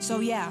So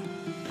yeah,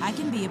 I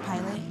can be a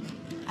pilot.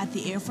 At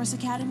the Air Force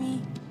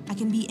Academy, I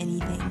can be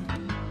anything.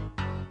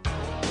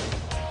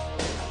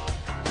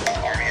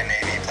 Army and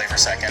Navy, play for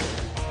second.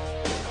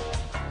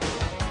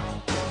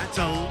 That's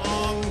a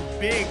long,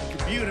 big,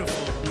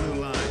 beautiful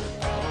blue line.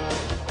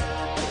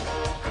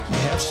 You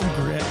have some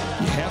grit.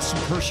 You have some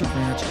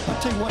perseverance.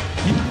 I'll tell you what,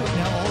 you can do it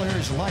now all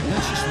areas of life.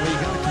 That's just the way you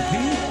got to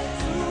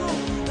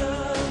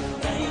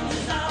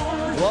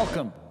compete.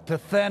 Welcome to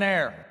Thin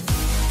Air.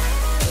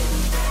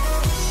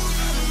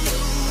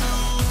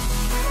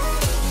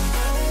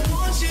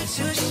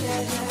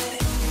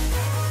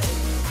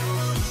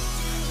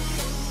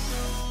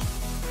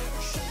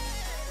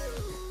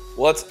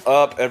 What's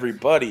up,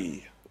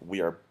 everybody?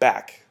 We are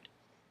back.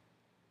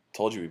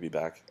 Told you we'd be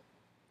back.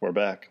 We're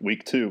back.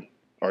 Week 2.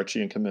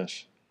 Archie and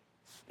Kamish.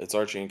 It's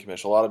Archie and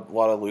Kamish. A lot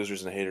of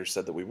losers and haters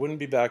said that we wouldn't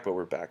be back, but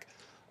we're back.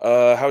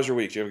 How was your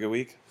week? Did you have a good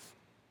week?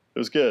 It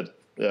was good.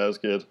 Yeah, it was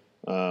good.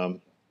 I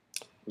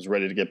was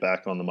ready to get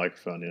back on the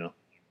microphone, you know.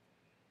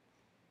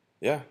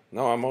 Yeah.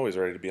 No, I'm always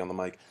ready to be on the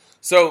mic.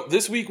 So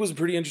this week was a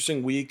pretty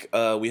interesting week.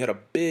 We had a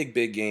big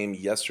game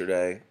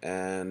yesterday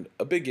and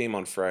a big game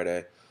on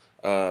Friday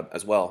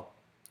as well.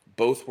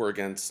 Both were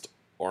against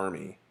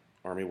Army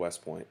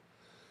West Point.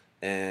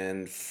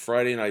 And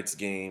Friday night's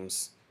game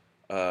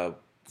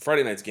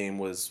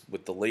was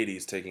with the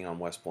ladies taking on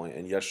West Point,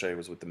 and yesterday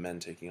was with the men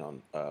taking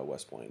on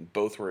West Point. And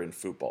both were in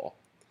futbol.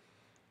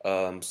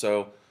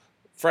 So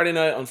Friday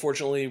night,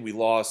 unfortunately, we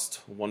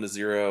lost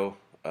 1-0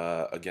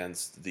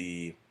 against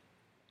the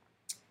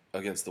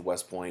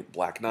West Point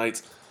Black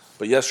Knights.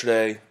 But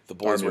yesterday, the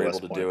boys were able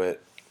to do it.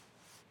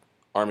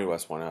 Army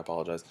West Point, I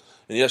apologize.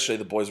 And yesterday,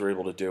 the boys were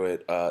able to do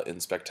it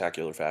in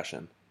spectacular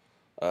fashion.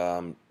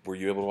 Were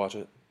you able to watch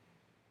it?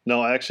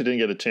 No, I actually didn't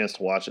get a chance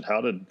to watch it.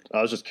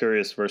 I was just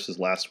curious versus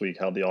last week,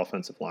 how'd the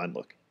offensive line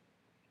look?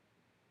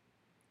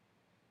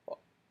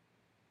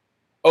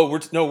 Oh,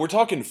 we're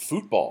talking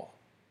futbol,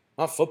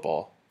 not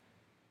football.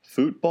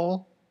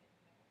 Football?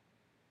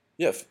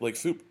 Yeah, like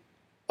foot.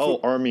 Oh,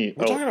 Army.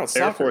 We're talking about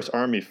soccer. Air Force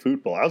Army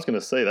football. I was going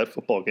to say that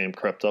football game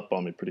crept up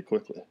on me pretty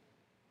quickly.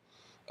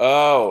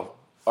 Oh,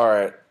 all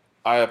right.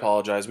 I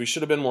apologize. We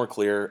should have been more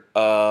clear.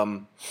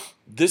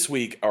 This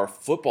week, our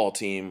football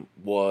team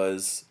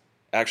was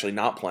actually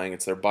not playing.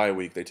 It's their bye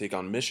week. They take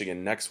on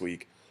Michigan next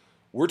week.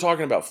 We're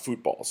talking about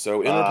football.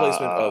 So in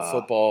replacement of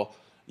football,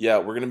 yeah,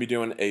 we're going to be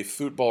doing a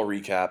football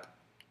recap.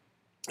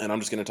 And I'm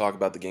just going to talk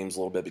about the games a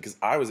little bit because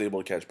I was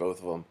able to catch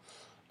both of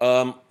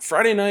them.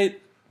 Friday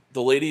night,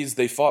 the ladies,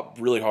 they fought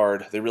really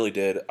hard. They really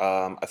did.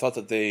 I thought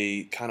that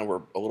they kind of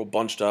were a little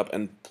bunched up.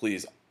 And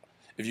please,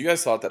 if you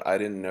guys thought that I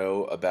didn't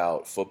know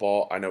about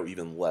football, I know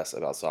even less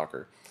about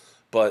soccer.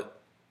 But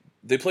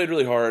they played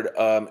really hard.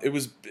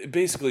 It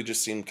basically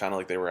just seemed kind of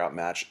like they were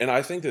outmatched. And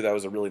I think that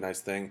was a really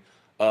nice thing.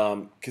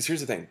 Because here's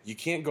the thing. You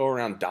can't go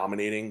around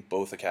dominating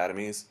both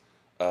academies,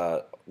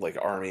 like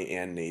Army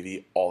and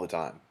Navy, all the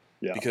time.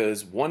 Yeah.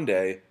 Because one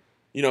day,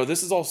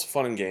 this is all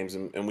fun and games,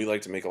 and we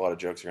like to make a lot of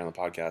jokes here on the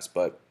podcast,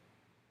 but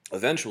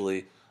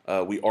eventually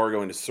we are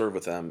going to serve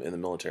with them in the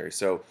military.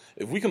 So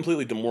if we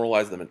completely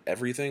demoralize them in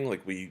everything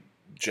like we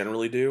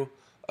generally do,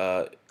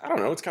 I don't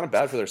know, it's kind of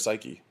bad for their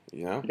psyche,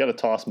 You got to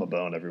toss them a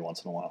bone every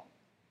once in a while.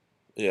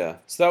 Yeah,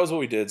 so that was what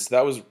we did.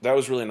 So that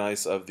was really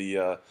nice of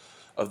the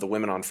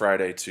women on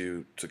Friday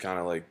to kind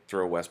of like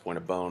throw West Point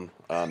a bone,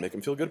 make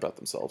them feel good about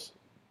themselves,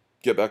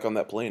 get back on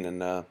that plane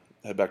and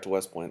head back to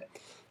West Point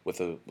with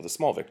a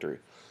small victory.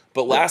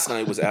 But last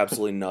night was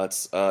absolutely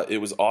nuts. It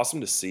was awesome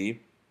to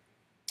see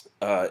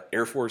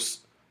Air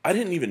Force. I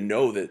didn't even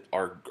know that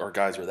our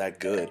guys were that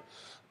good.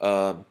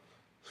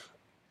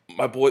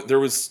 My boy, there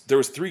was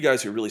 3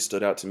 guys who really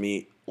stood out to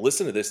me.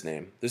 Listen to this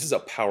name. This is a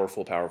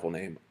powerful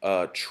name.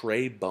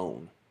 Trey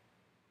Bone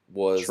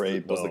was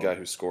the guy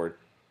who scored.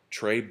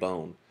 Trey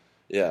Bone.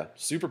 Yeah,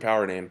 super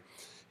power name.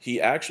 He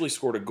actually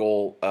scored a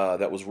goal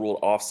that was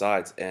ruled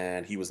offsides,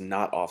 and he was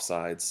not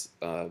offsides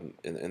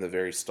in the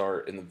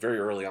very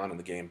early on in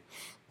the game.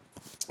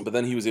 But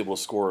then he was able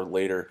to score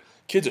later.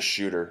 Kid's a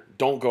shooter.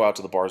 Don't go out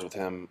to the bars with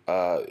him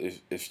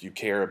if you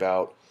care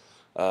about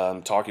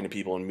talking to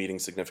people and meeting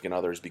significant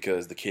others,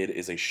 because the kid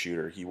is a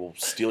shooter. He will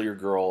steal your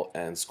girl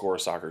and score a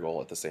soccer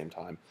goal at the same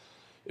time.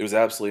 It was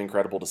absolutely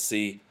incredible to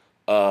see.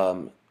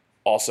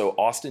 Also,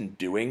 Austin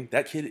Dewing,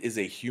 that kid is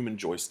a human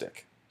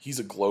joystick. He's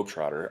a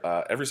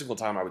globetrotter. Every single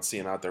time I would see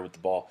him out there with the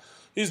ball,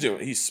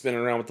 he's spinning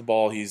around with the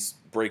ball. He's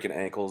breaking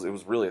ankles. It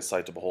was really a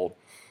sight to behold.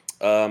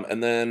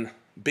 And then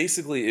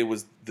basically it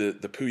was the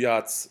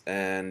Puyats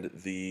and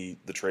the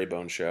Trey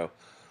Bone show.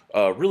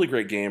 Really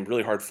great game,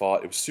 really hard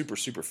fought. It was super,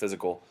 super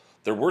physical.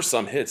 There were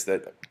some hits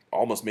that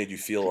almost made you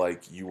feel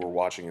like you were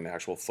watching an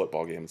actual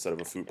football game instead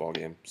of a football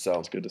game. So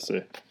it's good to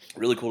see.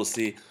 Really cool to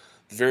see.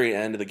 The very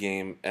end of the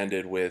game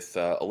ended with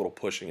a little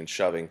pushing and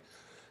shoving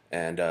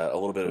and a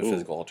little bit of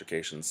physical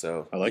altercation.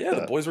 So I like that.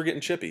 The boys were getting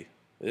chippy.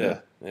 Yeah.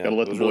 Gotta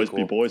let the boys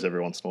be boys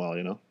every once in a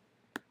while,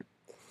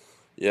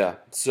 Yeah.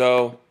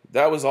 So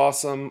that was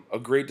awesome. A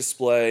great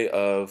display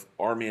of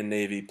Army and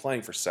Navy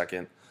playing for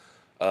second.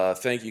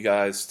 Thank you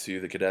guys to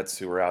the cadets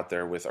who were out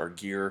there with our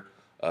gear.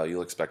 You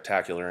look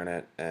spectacular in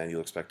it, and you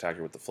look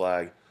spectacular with the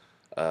flag.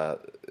 That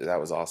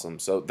was awesome.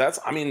 So that's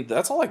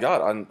all I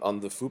got on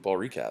the football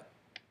recap.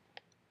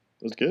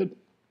 It was good.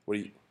 What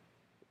do you?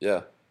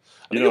 Yeah.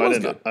 I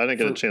didn't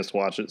get a chance to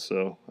watch it,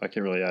 so I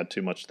can't really add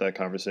too much to that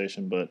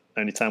conversation. But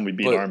anytime we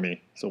beat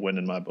Army, it's a win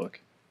in my book.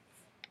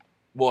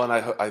 Well, and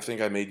I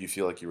think I made you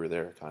feel like you were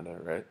there, kind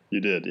of, right? You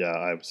did, yeah.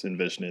 I was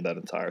envisioning that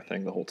entire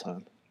thing the whole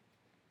time.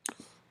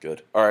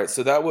 Good. All right,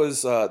 so that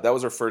was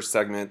our first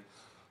segment.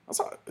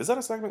 Is that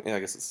a segment? Yeah, I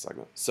guess it's a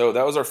segment. So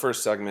that was our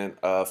first segment,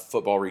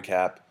 football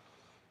recap.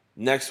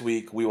 Next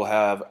week, we will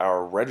have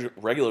our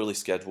regularly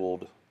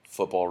scheduled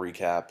football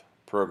recap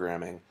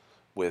programming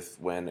with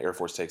when Air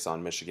Force takes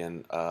on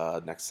Michigan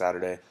next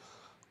Saturday.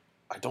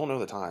 I don't know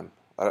the time.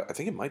 I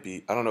think it might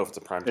be. I don't know if it's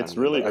a prime time. It's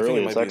really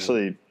early. It's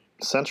actually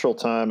Central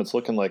Time. It's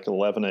looking like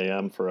 11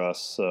 a.m. for us.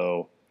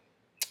 So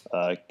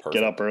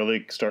get up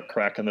early, start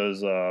cracking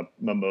those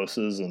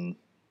mimosas, and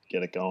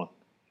get it going.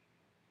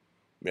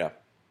 Yeah.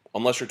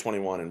 Unless you're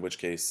 21, in which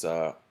case,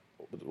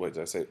 what did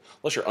I say?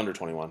 Unless you're under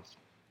 21.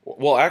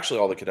 Well,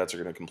 actually, all the cadets are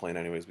going to complain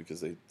anyways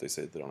because they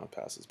say they don't have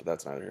passes, but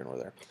that's neither here nor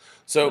there.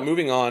 So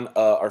moving on,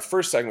 our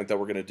first segment that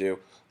we're going to do,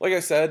 like I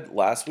said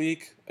last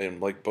week,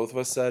 and like both of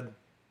us said,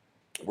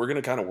 we're going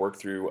to kind of work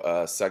through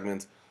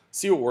segments,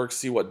 see what works,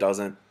 see what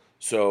doesn't.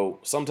 So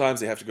sometimes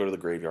they have to go to the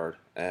graveyard.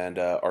 And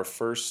our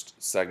first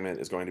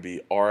segment is going to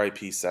be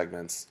RIP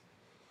segments.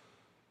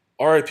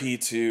 RIP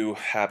to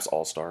Haps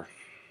All-Star.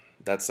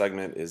 That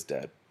segment is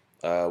dead.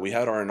 We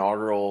had our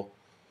inaugural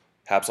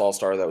Haps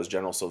All-Star, that was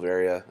General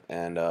Silveria,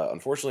 and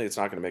unfortunately it's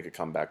not going to make a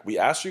comeback. We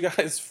asked you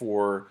guys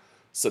for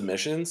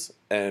submissions,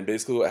 and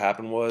basically what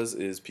happened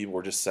is people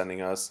were just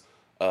sending us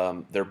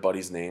their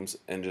buddies' names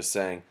and just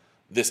saying,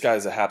 this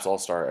guy's a Haps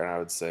All-Star, and I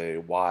would say,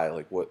 why?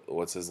 Like,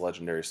 what's his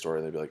legendary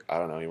story? They'd be like, I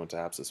don't know, he went to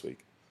Haps this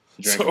week.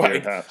 So I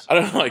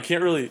don't know, I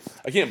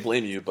can't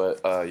blame you, but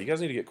you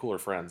guys need to get cooler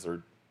friends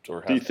or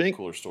have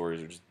cooler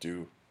stories or just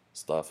do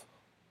stuff.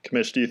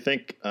 Commish, do you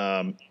think,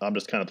 I'm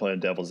just kind of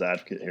playing devil's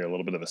advocate here, a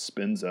little bit of a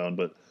spin zone,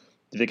 but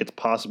do you think it's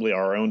possibly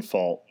our own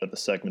fault that the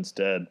segment's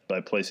dead by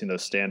placing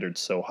those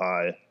standards so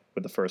high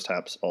with the first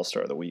Haps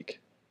All-Star of the week?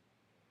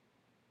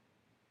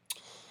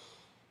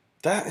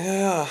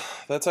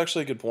 That's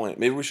actually a good point.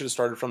 Maybe we should have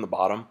started from the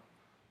bottom.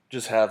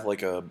 Just have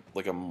like a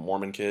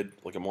Mormon kid,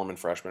 like a Mormon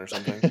freshman or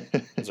something,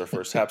 as our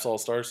first Haps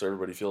All-Star, so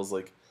everybody feels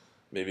like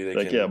maybe they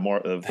can. Yeah,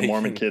 the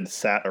Mormon kid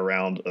sat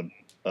around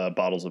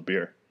bottles of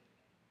beer.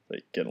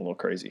 Like getting a little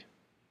crazy.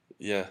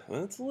 Yeah,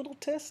 that's a little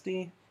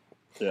testy.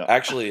 Yeah.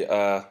 Actually,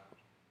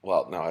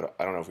 well, no,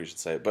 I don't know if we should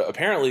say it, but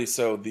apparently,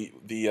 so the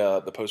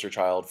poster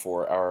child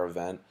for our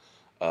event,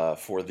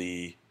 for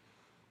the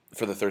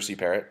Thirsty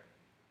Parrot,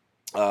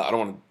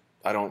 I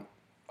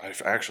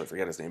actually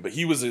forget his name, but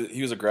he was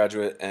a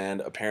graduate,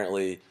 and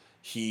apparently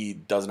he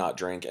does not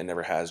drink and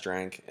never has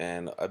drank,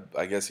 and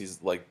I guess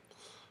he's like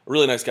a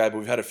really nice guy. But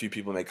we've had a few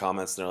people make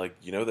comments, and they're like,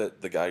 you know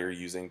that the guy you're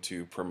using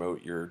to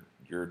promote your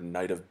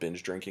night of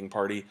binge drinking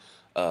party,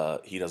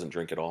 he doesn't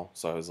drink at all.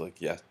 So I was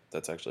like, yeah,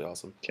 that's actually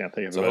awesome. Can't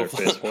think of a better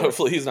face for it.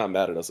 Hopefully he's not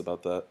mad at us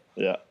about that.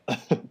 Yeah.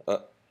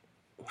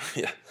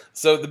 Yeah.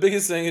 So the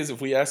biggest thing is if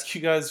we ask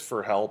you guys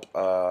for help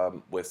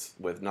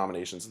with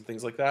nominations and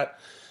things like that,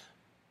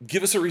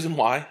 give us a reason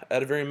why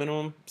at a very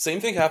minimum. Same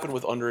thing happened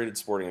with underrated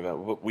sporting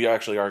event. We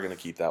actually are going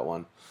to keep that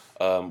one.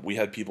 We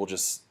had people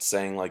just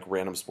saying like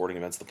random sporting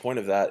events. The point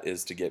of that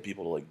is to get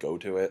people to like go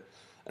to it.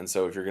 And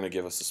so if you're going to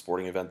give us a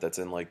sporting event that's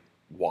in like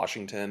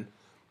Washington,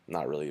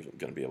 not really even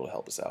going to be able to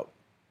help us out.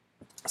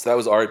 So that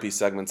was RIP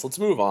segments. Let's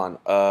move on.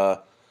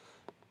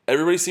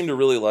 Everybody seemed to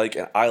really like,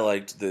 and I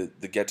liked the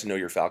Get to Know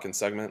Your Falcons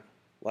segment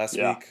last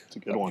week. It's a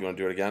good one. You want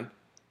to do it again?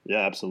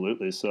 Yeah,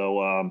 absolutely.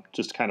 So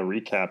just to kind of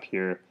recap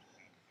here,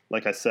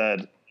 like I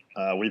said,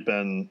 we've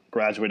been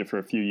graduated for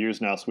a few years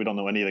now, so we don't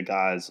know any of the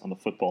guys on the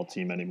football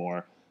team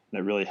anymore. And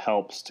it really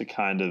helps to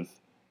kind of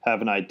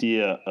have an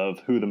idea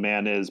of who the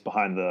man is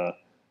behind the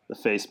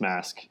face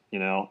mask, you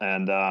know?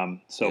 And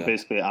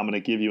basically I'm going to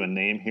give you a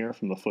name here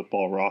from the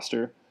football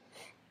roster.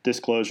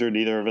 Disclosure,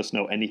 neither of us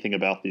know anything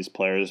about these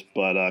players,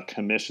 but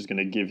Kamish is going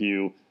to give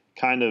you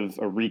kind of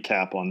a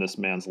recap on this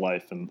man's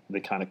life and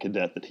the kind of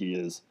cadet that he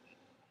is.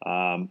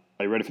 Are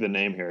you ready for the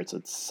name here? It's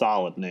a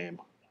solid name.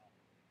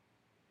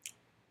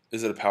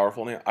 Is it a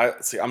powerful name?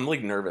 I'm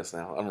like nervous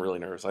now. I'm really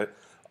nervous.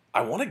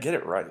 I want to get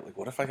it right. Like,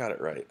 what if I got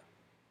it right?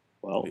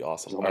 Well, that'd be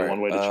awesome. There's only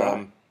one way to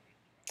try.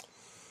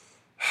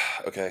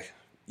 Okay.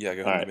 Yeah,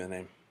 go ahead and give me the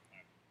name.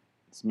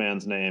 This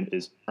man's name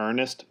is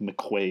Ernest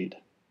McQuaid.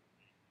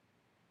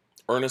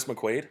 Ernest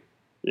McQuaid?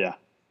 Yeah.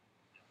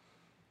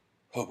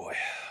 Oh, boy.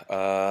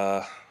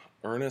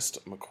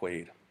 Ernest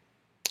McQuaid.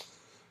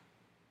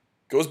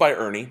 Goes by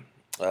Ernie.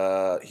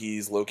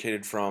 He's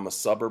located from a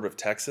suburb of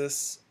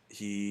Texas.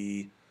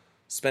 He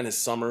spent his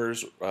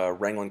summers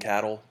wrangling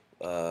cattle,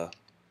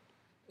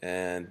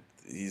 and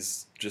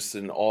he's just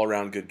an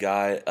all-around good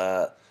guy.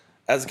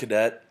 As a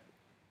cadet,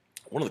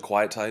 one of the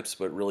quiet types,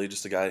 but really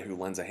just a guy who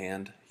lends a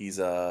hand.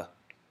 We're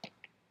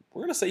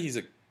gonna say he's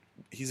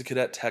a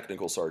cadet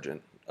technical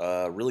sergeant.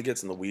 Really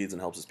gets in the weeds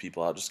and helps his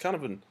people out. Just kind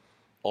of an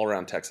all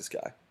around Texas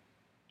guy.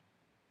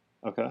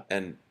 Okay.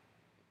 And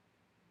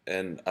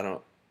I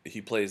don't.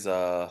 He plays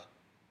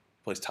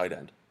tight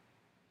end.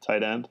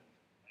 Tight end.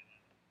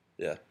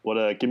 Yeah.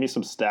 What? Give me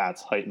some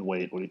stats, height and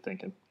weight. What are you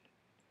thinking?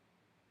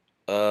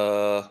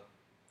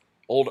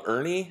 Old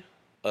Ernie.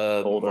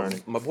 Old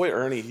Ernie. My boy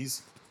Ernie.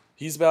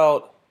 He's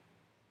about.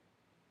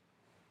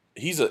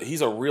 He's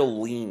a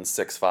real lean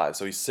 6'5",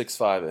 so he's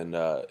 6'5" and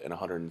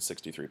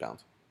 163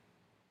 pounds.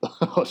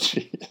 Oh,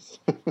 jeez.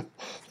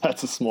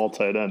 That's a small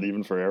tight end,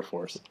 even for Air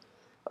Force.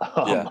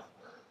 Yeah.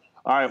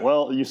 All right,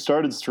 well, you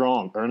started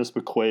strong. Ernest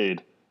McQuaid.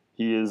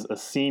 He is a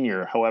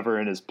senior. However,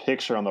 in his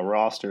picture on the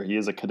roster, he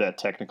is a cadet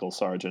technical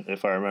sergeant,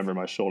 if I remember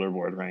my shoulder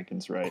board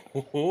rankings right.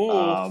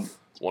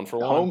 One for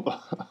one.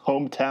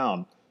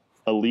 Hometown,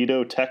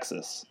 Aledo,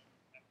 Texas.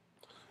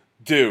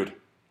 Dude.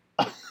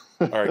 All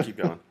right, keep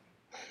going.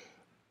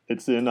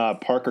 It's in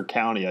Parker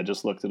County. I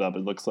just looked it up.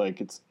 It looks like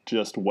it's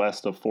just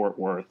west of Fort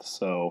Worth.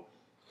 So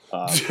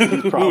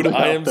he's probably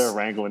out there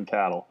wrangling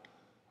cattle.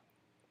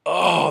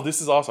 Oh,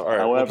 this is awesome. All right,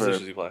 However, what position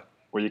does he play?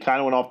 Where you kind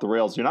of went off the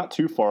rails, you're not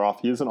too far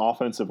off. He is an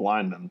offensive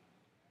lineman.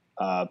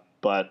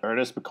 But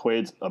Ernest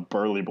McQuaid's a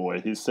burly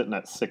boy. He's sitting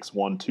at 6'1",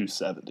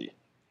 270.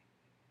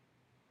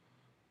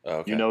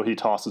 Okay. You know he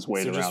tosses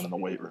weight around in the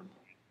weight room.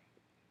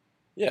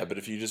 Yeah, but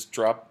if you just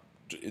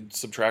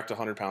subtract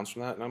 100 pounds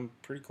from that, and I'm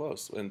pretty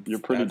close. And you're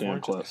pretty damn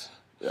close.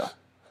 Yeah.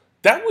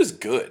 That was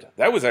good.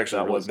 That was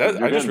actually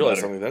I just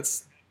realized something.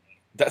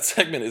 That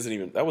segment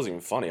that wasn't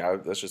even funny.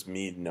 That's just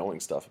me knowing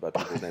stuff about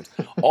people's names.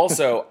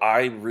 Also,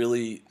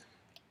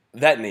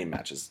 that name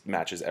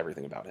matches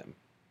everything about him.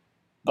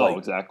 Like,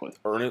 exactly.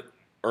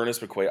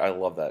 Ernest McQuaid. I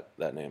love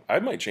that name. I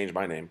might change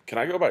my name. Can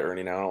I go by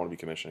Ernie now? I don't want to be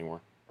commissioned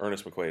anymore.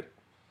 Ernest McQuaid.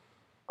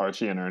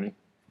 Archie and Ernie.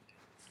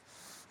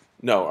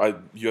 No,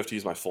 you have to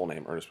use my full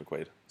name, Ernest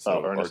McQuaid.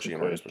 So Ernest Archie McQuaid.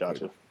 and Ernest McQuaid.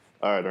 Gotcha.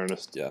 All right,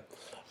 Ernest. Yeah.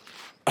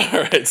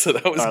 All right, so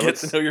that was get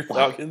to know your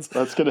Falcons.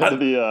 Let's get into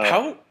the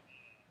how.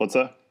 What's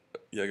that?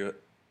 Yeah, go ahead.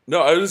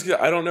 No,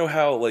 I don't know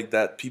how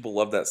that people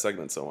love that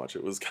segment so much.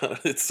 It was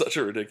it's such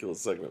a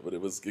ridiculous segment, but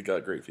it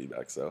got great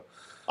feedback. So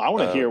I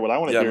want to hear what I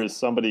want to hear is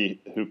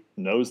somebody who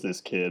knows this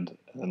kid,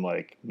 and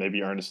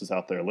maybe Ernest is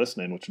out there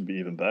listening, which would be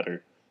even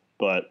better.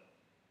 But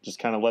just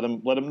kind of let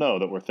him know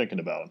that we're thinking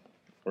about him.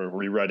 We're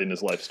rewriting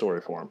his life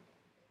story for him.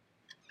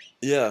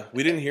 Yeah,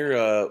 we didn't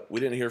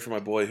hear from my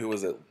boy. Who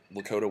was it?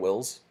 Lakota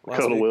Wills.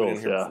 Lakota Wills,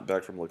 we didn't hear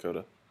back from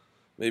Lakota.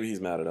 Maybe he's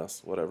mad at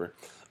us. Whatever.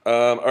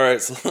 All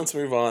right, so let's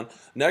move on.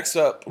 Next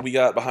up, we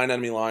got Behind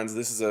Enemy Lines.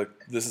 This is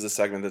a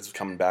segment that's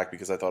coming back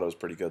because I thought it was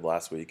pretty good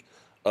last week.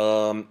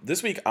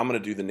 This week, I'm going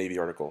to do the Navy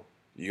article.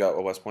 You got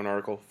a West Point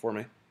article for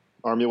me?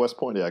 Army West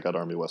Point? Yeah, I got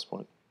Army West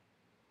Point.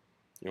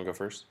 You want to go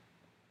first?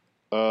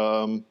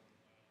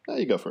 Yeah,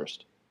 you go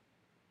first.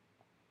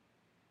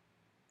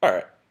 All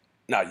right.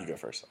 No, you go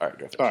first. All right,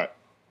 go first. All right.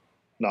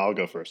 No, I'll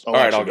go first. All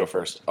right, I'll go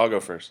first. I'll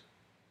go first.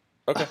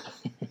 Okay.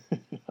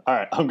 All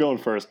right, I'm going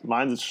first.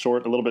 Mine's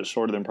short, a little bit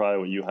shorter than probably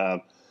what you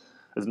have.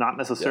 It's not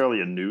necessarily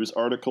a news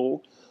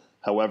article.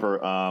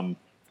 However,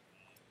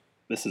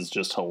 this is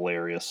just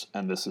hilarious,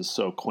 and this is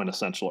so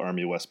quintessential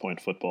Army West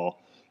Point football.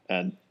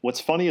 And what's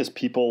funny is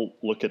people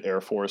look at Air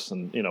Force,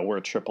 and we're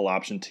a triple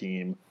option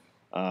team.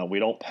 We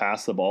don't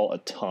pass the ball a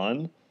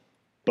ton,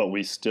 but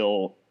we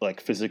still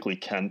physically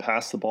can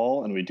pass the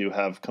ball, and we do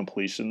have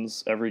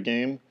completions every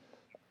game.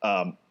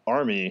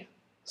 Army,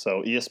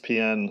 so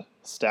ESPN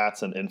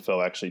Stats and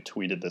Info actually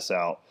tweeted this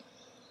out,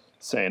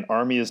 saying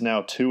Army is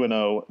now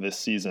 2-0 this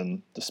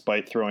season,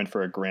 despite throwing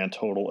for a grand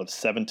total of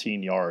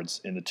 17 yards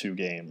in the 2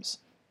 games.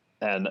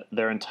 And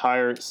their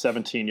entire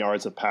 17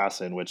 yards of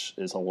passing, which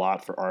is a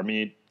lot for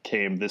Army,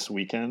 came this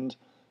weekend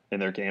in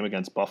their game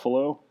against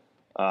Buffalo.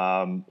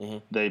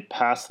 They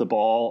passed the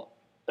ball,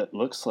 it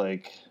looks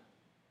like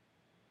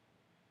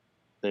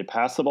they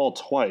passed the ball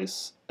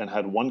twice and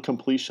had 1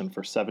 completion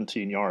for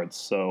 17 yards.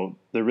 So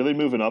they're really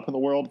moving up in the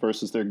world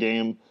versus their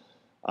game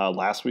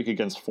last week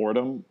against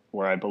Fordham,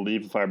 where I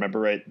believe, if I remember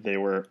right, they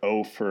were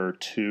 0 for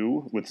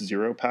 2 with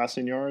 0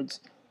 passing yards.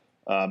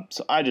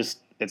 So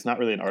it's not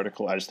really an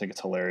article. I just think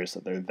it's hilarious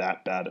that they're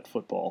that bad at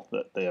football,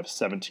 that they have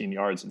 17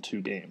 yards in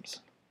 2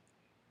 games.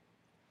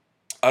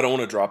 I don't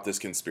want to drop this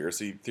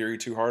conspiracy theory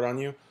too hard on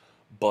you,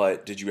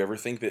 but did you ever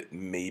think that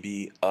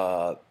maybe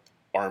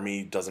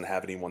Army doesn't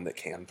have anyone that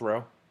can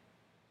throw?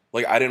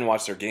 I didn't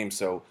watch their game,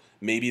 so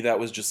maybe that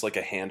was just a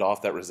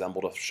handoff that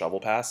resembled a shovel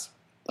pass,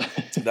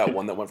 that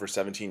one that went for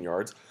 17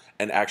 yards,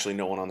 and actually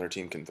no one on their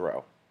team can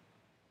throw.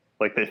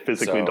 They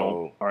physically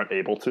aren't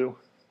able to?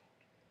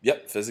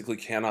 Yep, physically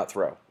cannot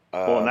throw.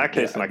 Well, in that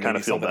case, then I kind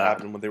of feel bad.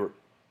 Happened when they were.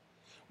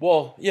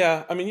 Well,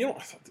 yeah, I mean,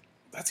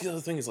 that's the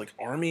other thing is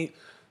Army,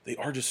 they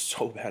are just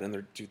so bad,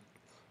 and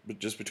but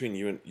just between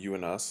you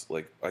and us,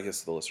 I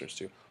guess the listeners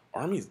too,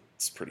 Army's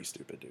pretty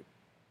stupid, dude.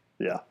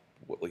 Yeah.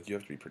 You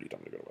have to be pretty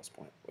dumb to go to West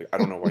Point. I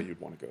don't know why you'd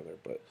want to go there,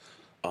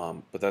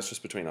 but that's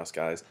just between us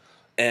guys.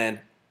 And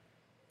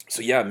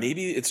so yeah,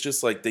 maybe it's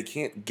just they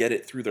can't get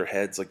it through their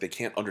heads, they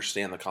can't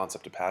understand the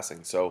concept of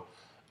passing. So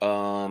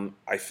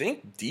I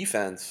think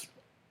defense.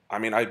 I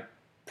mean, I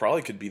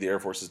probably could be the Air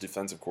Force's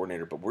defensive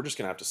coordinator, but we're just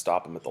going to have to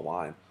stop him at the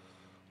line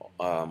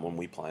when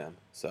we play him.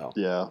 So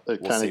Yeah,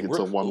 it we'll kind see. of gets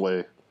a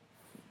one-way.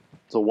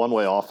 It's a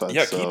one-way offense.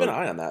 Yeah, so. keep an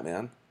eye on that,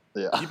 man.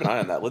 Yeah. Keep an eye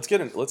on that. Let's get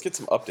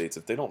some updates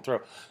if they don't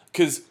throw,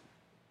 because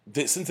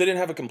since they didn't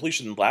have a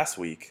completion last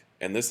week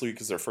and this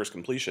week is their first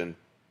completion,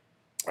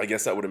 I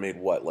guess that would have made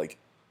what, like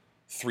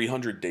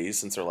 300 days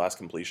since their last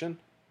completion.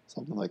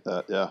 Something like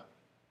that. Yeah.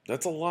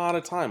 That's a lot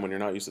of time when you're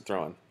not used to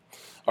throwing.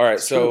 All right,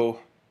 so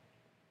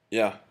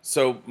yeah.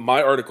 So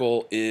my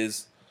article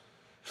is,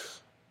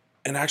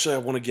 and actually I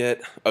want to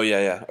get. Oh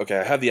yeah. Okay,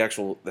 I have the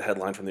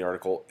headline from the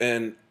article,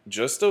 and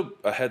just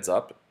a heads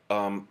up.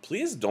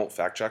 Please don't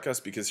fact check us,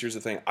 because here's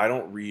the thing: I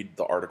don't read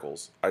the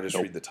articles. I just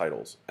read the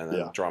titles and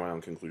then draw my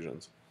own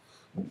conclusions.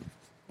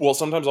 Well,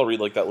 sometimes I'll read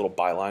like that little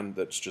byline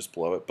that's just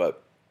below it,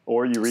 but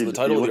or you read the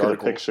title you of look the at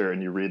article, the picture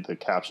and you read the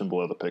caption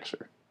below the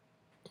picture.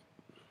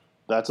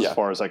 That's as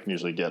far as I can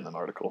usually get in an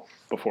article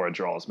before I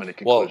draw as many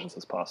conclusions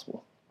as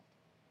possible.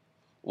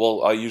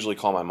 Well, I usually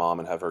call my mom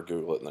and have her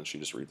Google it, and then she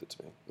just reads it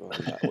to me.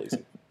 I'm that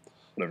lazy.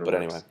 Whatever but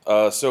works.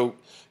 Anyway, so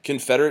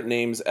Confederate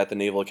names at the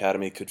Naval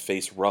Academy could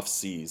face rough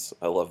seas.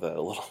 I love that.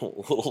 A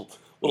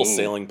little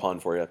sailing pun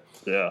for you.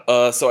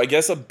 Yeah. So I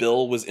guess a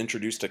bill was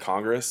introduced to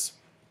Congress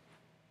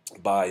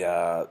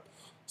by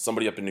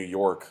somebody up in New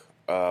York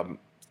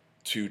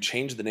to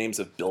change the names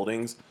of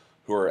buildings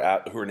who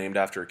are named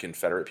after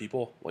Confederate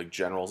people, like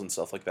generals and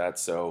stuff like that.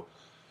 So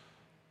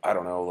I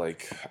don't know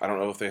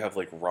if they have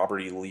like Robert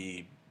E.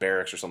 Lee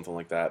Barracks or something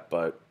like that,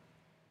 but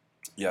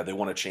yeah, they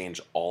want to change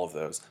all of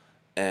those.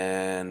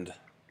 And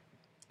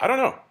I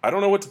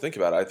don't know what to think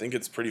about it. I think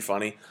it's pretty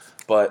funny,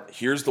 but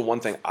here's the one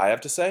thing I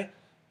have to say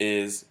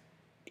is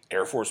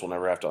Air Force will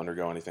never have to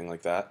undergo anything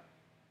like that,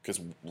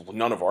 because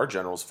none of our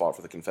generals fought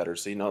for the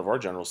Confederacy. None of our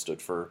generals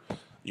stood for,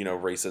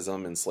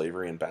 racism and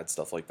slavery and bad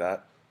stuff like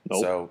that.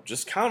 Nope. So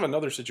just kind of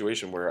another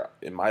situation where,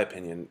 in my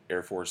opinion,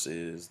 Air Force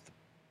is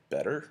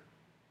better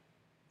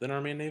than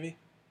Army and Navy.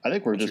 I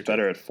think we're just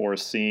better at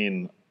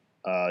foreseeing,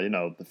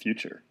 the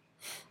future.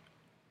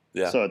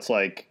 Yeah. So it's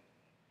like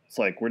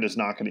we're just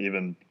not going to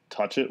even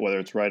touch it, whether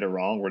it's right or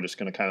wrong. We're just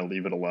going to kind of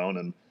leave it alone,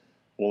 and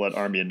we'll let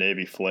Army and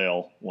Navy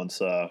flail once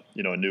a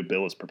new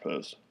bill is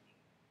proposed.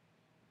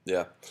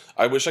 Yeah,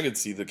 I wish I could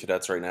see the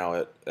cadets right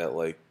now at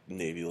like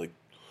Navy, like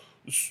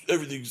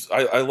everything's.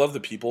 I love the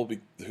people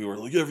who are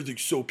like,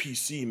 everything's so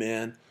PC,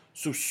 man,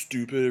 so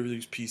stupid,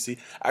 everything's PC.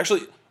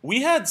 Actually,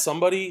 we had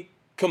somebody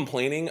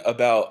complaining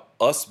about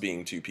us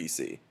being too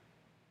PC.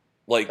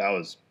 Like that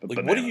was like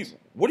bananas.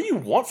 what do you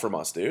want from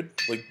us, dude?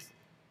 Like,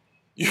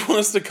 you want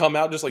us to come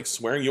out just like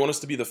swearing? You want us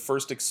to be the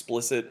first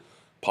explicit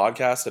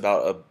podcast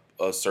about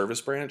a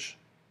service branch?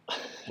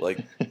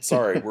 Like,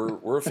 sorry,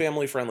 we're a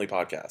family friendly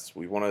podcast.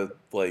 We want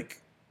to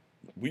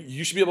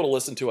you should be able to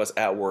listen to us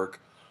at work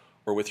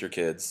or with your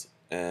kids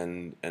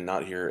and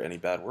not hear any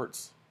bad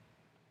words.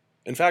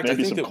 In fact,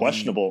 maybe I think some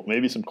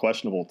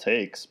questionable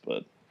takes,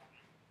 but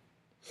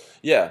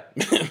yeah,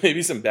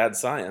 maybe some bad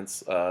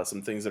science,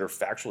 some things that are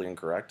factually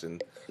incorrect,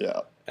 and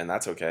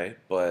that's okay.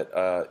 But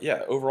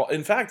overall,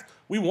 in fact,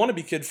 we want to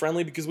be kid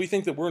friendly because we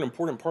think that we're an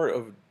important part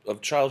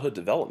of childhood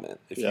development.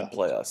 If you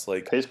play us,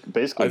 like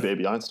basically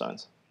baby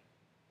Einsteins.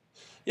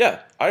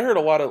 Yeah, I heard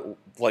a lot of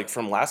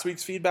from last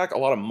week's feedback. A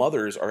lot of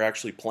mothers are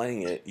actually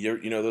playing it.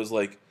 You know those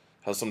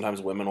how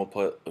sometimes women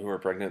who are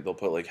pregnant, they'll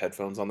put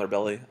headphones on their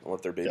belly and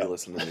let their baby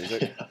listen to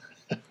music.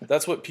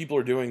 That's what people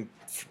are doing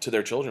to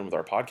their children with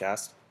our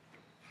podcast.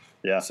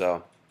 Yeah.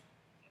 So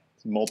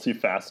it's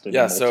multifaceted,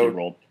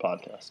 multi-rolled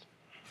podcast.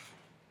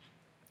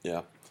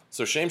 Yeah.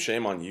 So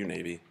shame on you,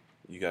 Navy.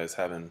 You guys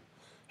having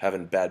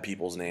bad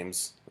people's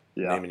names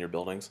naming your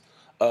buildings.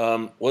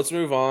 Let's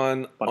move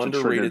on. Bunch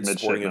underrated of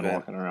sporting event.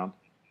 Walking around.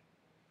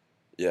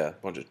 Yeah, a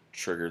bunch of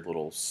triggered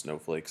little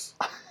snowflakes.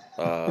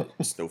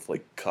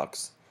 Snowflake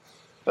cucks.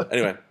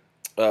 Anyway,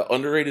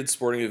 underrated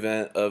sporting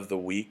event of the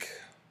week.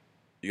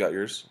 You got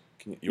yours?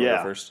 You want to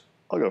go first?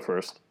 I'll go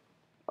first.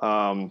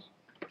 All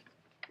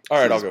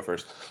right, I'll go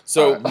first.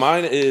 So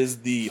mine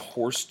is the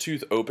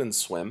Horsetooth Open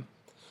Swim,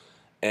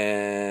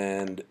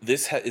 and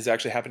this is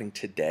actually happening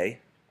today,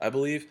 I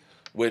believe.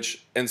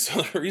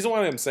 So the reason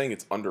why I'm saying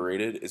it's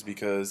underrated is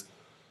because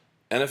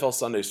NFL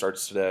Sunday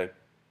starts today.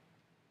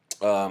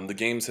 The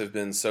games have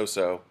been so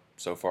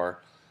far,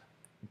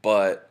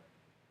 but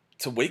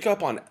to wake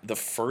up on the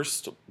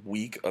first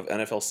week of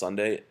NFL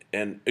Sunday,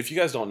 and if you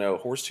guys don't know,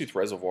 Horsetooth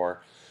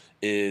Reservoir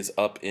is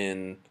up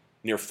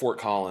near Fort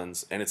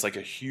Collins, and it's like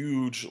a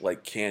huge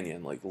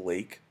canyon,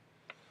 lake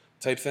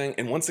type thing.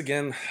 And once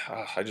again,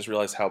 I just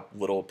realized how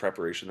little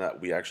preparation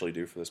that we actually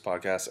do for this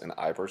podcast, and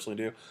I personally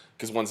do,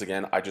 because once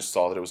again, I just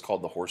saw that it was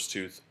called the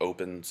Horsetooth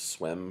Open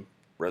Swim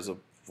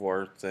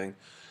Reservoir thing,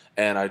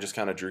 and I just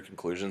kind of drew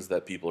conclusions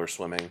that people are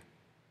swimming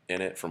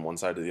in it from one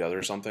side to the other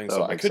or something.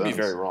 So I could be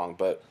very wrong,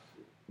 but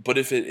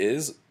if it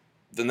is,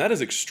 then that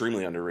is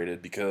extremely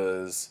underrated,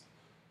 because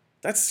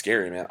that's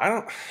scary, man.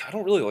 I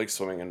don't really like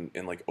swimming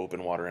in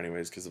open water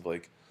anyways, because of I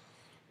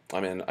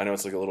know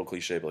it's a little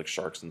cliche, but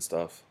sharks and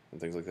stuff and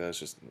things like that, it's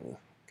just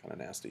kind of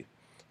nasty.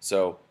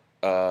 So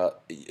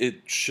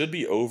It should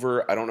be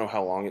over. I don't know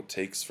how long it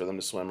takes for them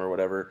to swim or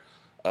whatever.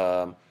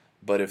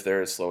 But if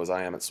they're as slow as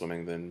I am at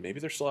swimming, then maybe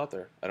they're still out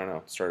there. I don't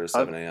know. Started at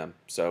 7 a.m.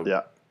 So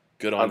Yeah.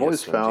 good on I've you,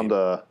 always swim found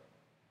team.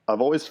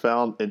 I've always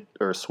found it,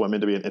 or swimming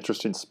to be an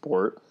interesting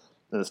sport,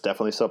 and it's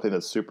definitely something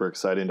that's super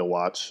exciting to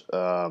watch,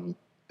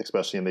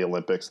 especially in the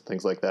Olympics and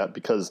things like that.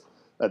 Because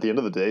at the end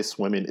of the day,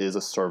 swimming is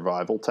a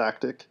survival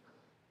tactic,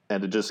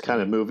 and to just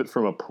kind of move it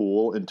from a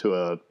pool into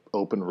a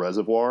open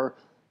reservoir,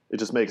 it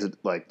just makes it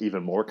like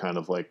even more kind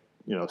of like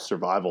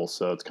survival.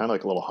 So it's kind of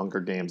like a little Hunger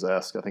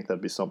Games-esque. I think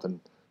that'd be something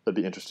that'd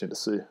be interesting to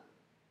see.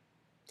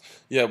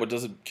 Yeah, what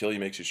doesn't kill you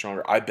makes you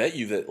stronger. I bet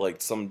you that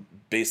like some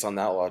based on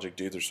that logic,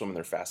 dudes are swimming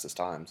their fastest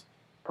times.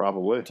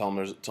 Probably. Tell them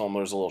there's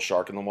a little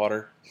shark in the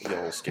water. You get a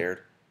little scared.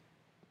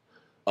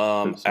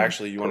 Some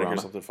Actually, you want to hear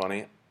piranha. something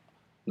funny?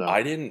 No.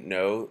 I didn't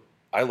know.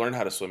 I learned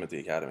how to swim at the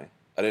academy.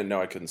 I didn't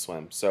know I couldn't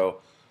swim. So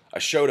I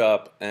showed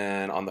up,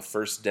 and on the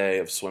first day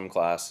of swim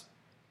class,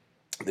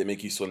 they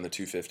make you swim the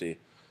 250.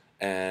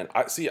 And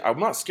I'm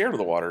not scared of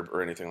the water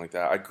or anything like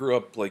that. I grew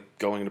up like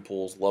going to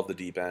pools, love the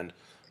deep end,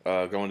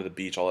 going to the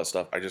beach, all that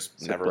stuff. I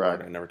just never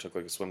learned. I never took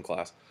like a swim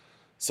class.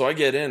 So I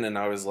get in, and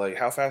I was like,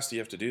 "How fast do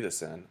you have to do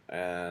this in?"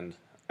 And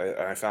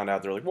I found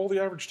out they're like, "Well,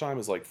 the average time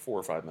is like 4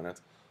 or 5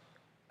 minutes."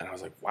 And I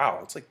was like,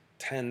 "Wow, it's like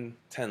 10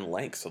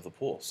 lengths of the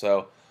pool."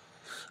 So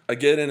I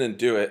get in and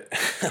do it.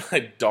 And I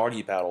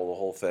doggy paddle the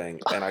whole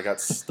thing, and I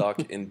got stuck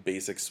in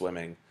basic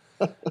swimming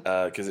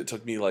because it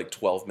took me like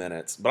 12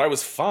 minutes. But I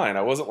was fine.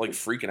 I wasn't like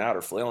freaking out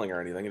or flailing or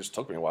anything. It just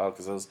took me a while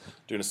because I was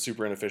doing a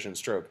super inefficient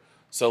stroke.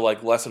 So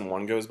like lesson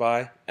 1 goes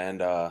by,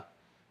 and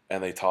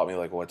they taught me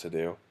like what to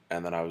do,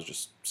 and then I was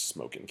just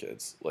smoking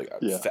kids. Like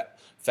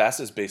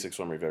fastest basic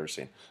swimmer you've ever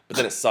seen. But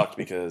then it sucked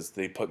because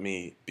they put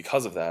me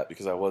because of that,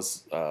 because I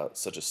was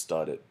such a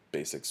stud at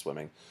basic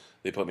swimming.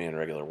 They put me in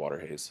regular water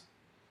haze.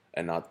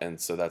 And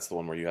so that's the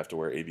one where you have to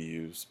wear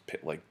ABUs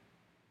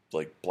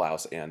like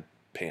blouse and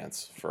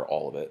pants for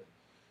all of it.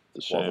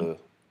 It's a shame.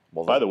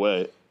 By the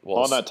way,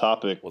 on that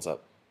topic, what's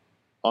up?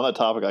 On that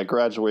topic, I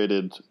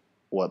graduated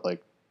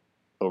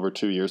over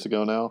 2 years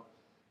ago now.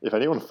 If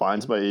anyone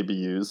finds my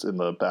ABUs in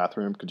the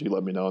bathroom, could you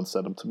let me know and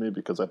send them to me,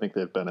 because I think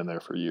they've been in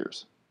there for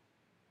years.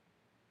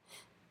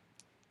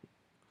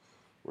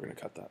 We're gonna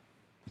cut that.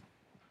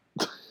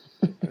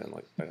 I didn't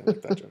like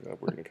that joke.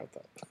 We're gonna cut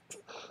that.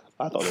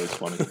 I thought it was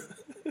funny.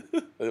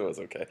 It was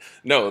okay.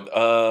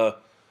 No,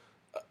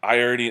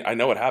 I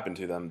know what happened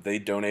to them. They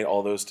donate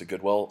all those to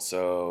Goodwill.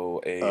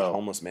 So a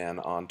homeless man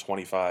on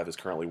 25 is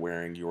currently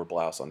wearing your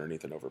blouse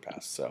underneath an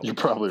overpass. So you're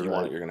probably if you right.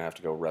 want it, you're gonna have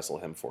to go wrestle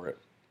him for it.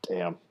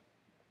 Damn,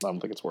 I don't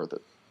think it's worth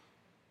it.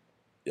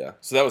 Yeah.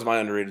 So that was my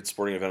underrated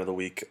sporting event of the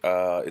week.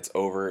 It's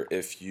over.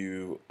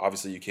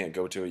 Obviously you can't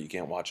go to it, you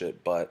can't watch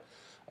it, but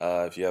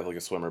if you have like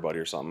a swimmer buddy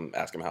or something,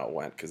 ask him how it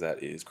went, because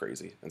that is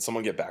crazy. And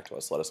someone get back to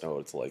us. Let us know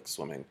what it's like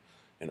swimming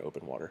in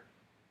open water.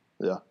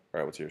 Yeah. All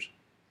right, what's yours?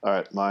 All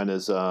right, mine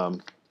is.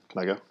 Can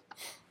I go?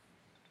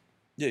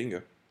 Yeah, you can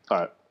go. All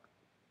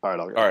right,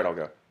 I'll go. All right, I'll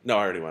go. No,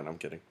 I already went. I'm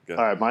kidding. Go.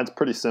 All right, mine's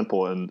pretty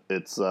simple, and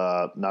it's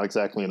not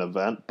exactly an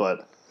event,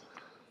 but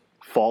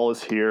fall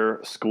is here,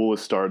 school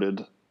has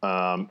started,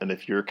 and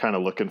if you're kind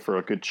of looking for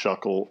a good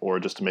chuckle or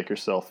just to make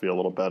yourself feel a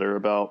little better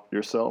about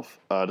yourself,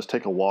 just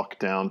take a walk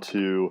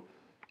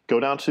go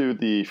down to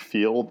the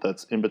field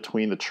that's in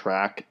between the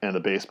track and the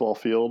baseball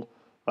field.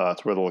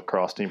 It's where the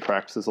lacrosse team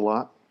practices a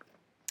lot.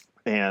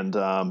 And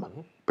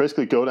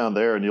basically go down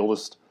there, and you'll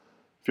just,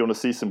 if you want to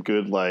see some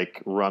good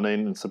like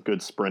running and some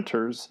good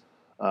sprinters,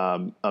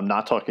 I'm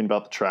not talking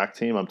about the track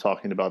team. I'm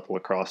talking about the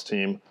lacrosse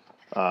team,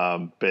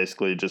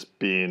 basically just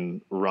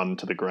being run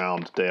to the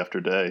ground day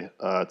after day.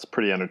 It's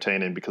pretty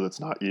entertaining because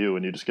it's not you,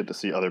 and you just get to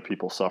see other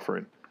people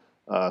suffering.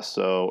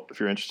 So if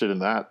you're interested in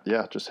that,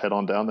 yeah, just head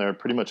on down there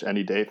pretty much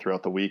any day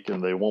throughout the week,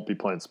 and they won't be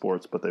playing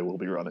sports, but they will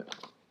be running.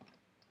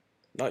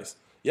 Nice.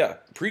 Yeah,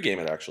 pregame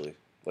it actually.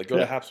 Like go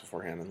to Haps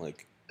beforehand and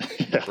like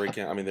break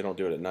in. I mean, they don't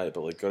do it at night,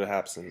 but like go to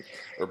Haps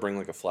or bring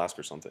like a flask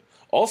or something.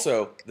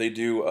 Also, they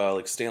do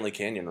like Stanley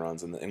Canyon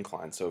runs in the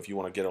incline. So if you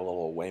want to get a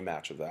little away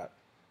match of that,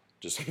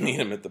 just meet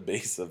them at the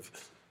base of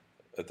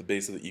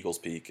the Eagles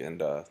Peak,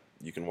 and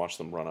you can watch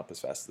them run up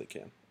as fast as they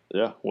can.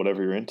 Yeah,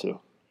 whatever you're into.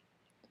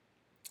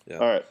 Yeah.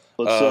 All right,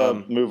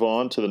 let's move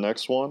on to the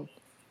next one.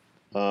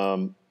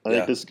 I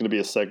think this is going to be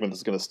a segment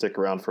that's going to stick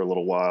around for a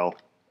little while.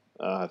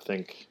 I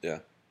think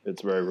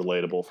it's very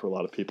relatable for a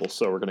lot of people.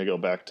 So we're going to go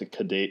back to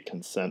cadate,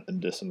 consent,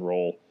 and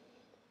disenroll.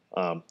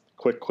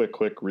 Quick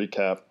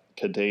recap.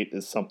 Cadate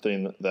is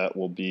something that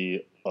will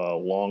be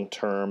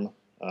long-term,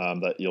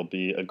 that you'll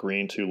be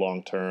agreeing to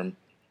long-term.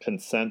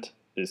 Consent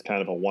is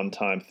kind of a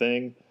one-time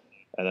thing.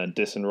 And then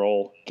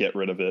disenroll, get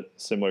rid of it,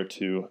 similar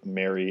to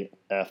marry,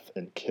 F,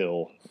 and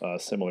kill,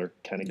 similar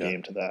kind of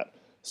game to that.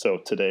 So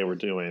today we're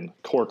doing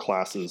core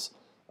classes.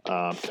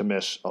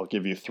 Kamish, I'll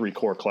give you 3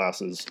 core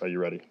classes. Are you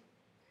ready?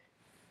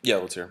 Yeah,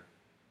 let's hear.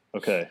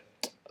 Okay.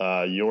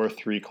 Your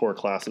 3 core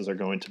classes are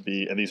going to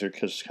be, and these are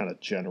just kind of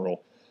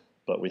general,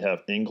 but we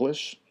have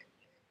English,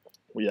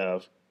 we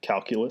have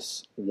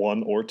calculus,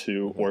 1 or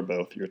 2 or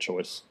both, your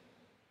choice,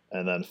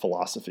 and then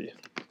philosophy.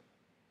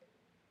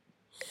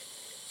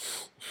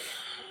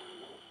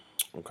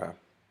 Okay.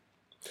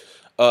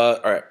 All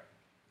right.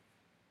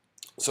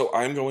 So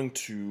I'm going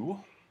to.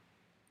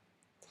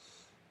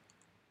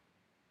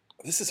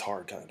 This is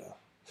hard, kind of.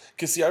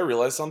 Because, see, I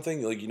realized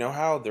something. Like, you know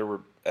how there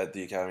were at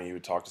the academy, you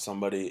would talk to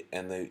somebody,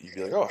 and you'd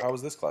be like, oh, how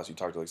was this class? You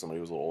talk to, like, somebody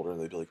who was a little older,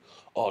 and they'd be like,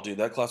 oh, dude,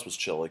 that class was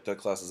chill. Like, that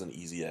class is an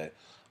easy A.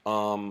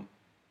 And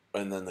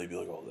then they'd be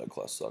like, oh, that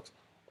class sucks.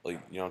 Like,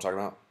 you know what I'm talking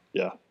about?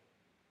 Yeah.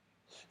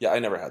 Yeah, I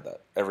never had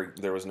that.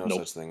 There was no Nope.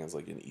 such thing as,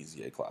 like, an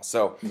easy A class.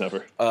 So,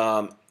 Never.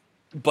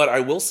 but I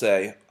will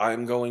say,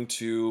 I'm going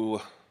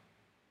to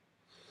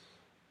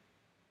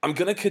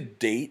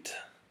cadate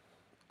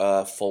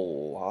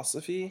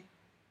philosophy.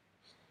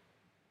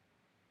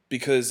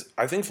 Because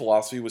I think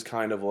philosophy was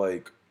kind of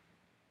like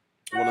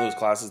one of those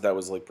classes that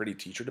was like pretty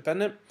teacher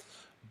dependent,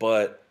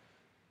 but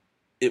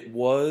it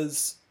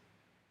was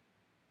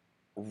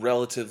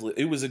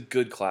it was a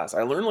good class.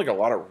 I learned like a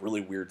lot of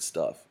really weird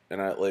stuff,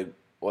 and I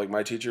like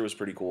my teacher was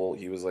pretty cool.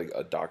 He was like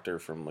a doctor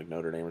from like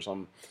Notre Dame or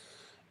something,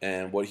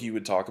 and what he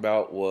would talk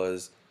about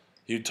was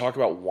he would talk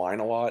about wine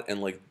a lot and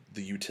like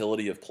the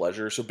utility of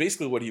pleasure. So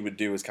basically, what he would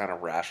do is kind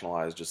of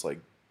rationalize just like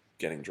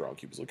getting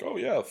drunk. He was like, "Oh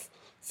yeah,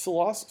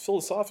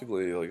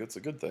 philosophically, like it's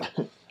a good thing."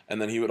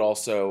 And then he would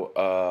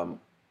also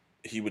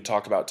he would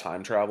talk about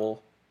time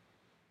travel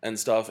and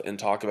stuff, and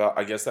talk about,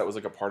 I guess that was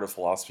like a part of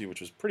philosophy,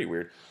 which was pretty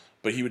weird.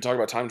 But he would talk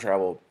about time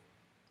travel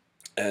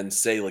and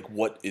say like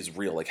what is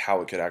real, like how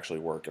it could actually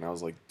work. And I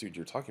was like, dude,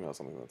 you're talking about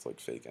something that's like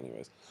fake,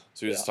 anyways.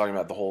 So he was just talking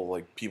about the whole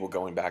like people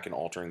going back and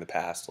altering the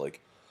past,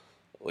 like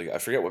I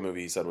forget what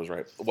movie he said was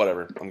right.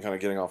 Whatever. I'm kind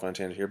of getting off on a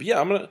tangent here, but yeah,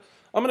 I'm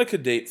gonna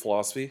cadate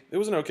philosophy. It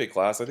was an okay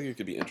class. I think it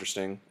could be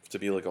interesting to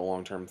be like a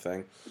long-term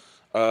thing.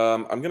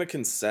 I'm gonna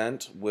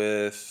consent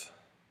with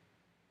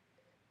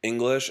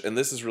English, and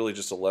this is really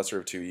just a lesser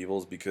of two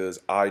evils because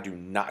I do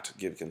not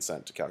give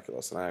consent to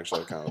calculus, and I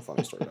actually have kind of a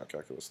funny story about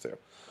calculus too.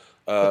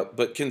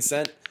 But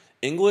consent,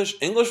 English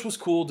was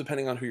cool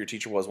depending on who your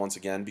teacher was. Once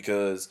again,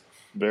 because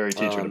Very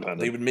teacher dependent.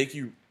 they would make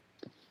you.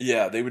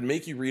 Yeah, they would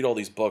make you read all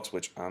these books,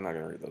 which I'm not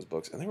going to read those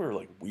books. And they were,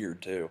 like,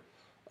 weird, too.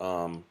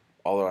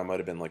 Although I might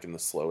have been, like, in the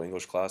slow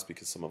English class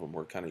because some of them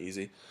were kind of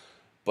easy.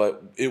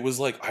 But it was,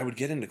 like, I would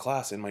get into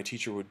class and my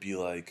teacher would be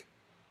like,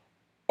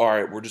 all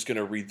right, we're just going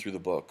to read through the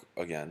book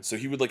again. So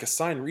he would, like,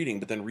 assign reading,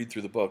 but then read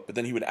through the book. But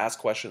then he would ask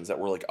questions that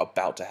were, like,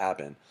 about to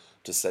happen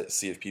to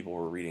see if people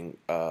were reading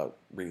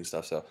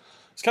stuff. So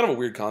it's kind of a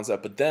weird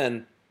concept. But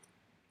then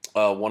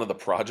one of the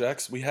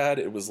projects we had,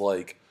 it was,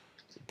 like,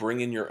 bring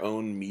in your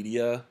own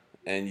media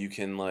and you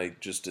can like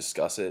just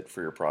discuss it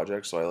for your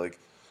project. So I like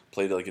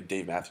played like a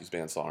Dave Matthews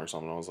Band song or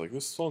something. I was like,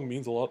 this song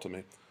means a lot to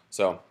me.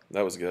 So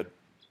that was good.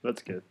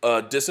 That's good.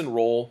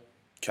 Disenroll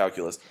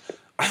calculus.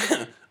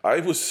 I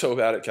was so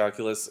bad at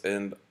calculus,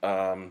 and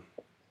I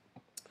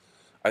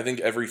think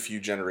every few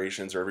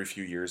generations or every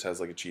few years has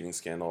like a cheating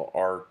scandal.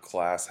 Our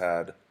class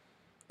had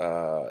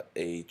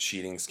a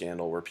cheating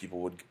scandal where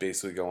people would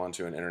basically go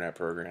onto an internet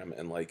program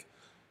and like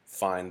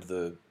find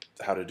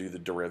how to do the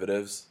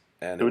derivatives.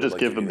 And it would just like,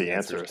 give them the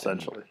answer,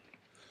 essentially.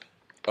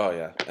 Oh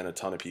yeah, and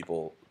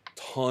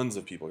tons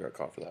of people got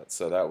caught for that.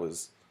 So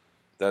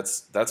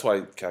that's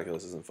why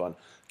calculus isn't fun.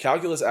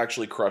 Calculus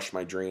actually crushed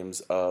my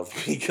dreams of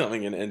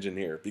becoming an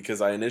engineer because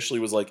I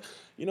initially was like,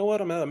 you know what,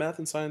 I'm at a math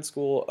and science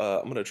school.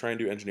 I'm gonna try and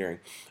do engineering,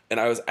 and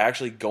I was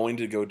actually going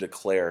to go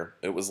declare.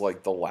 It was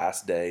like the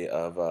last day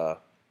of. I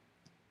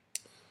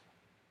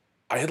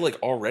had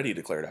like already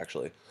declared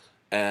actually,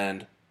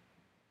 and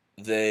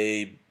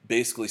they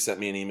basically sent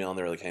me an email and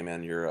they were like, hey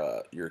man,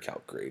 your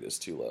calc grade is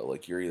too low.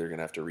 Like you're either going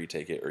to have to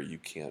retake it or you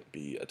can't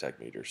be a tech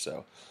major.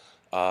 So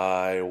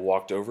I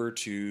walked over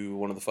to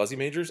one of the fuzzy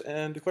majors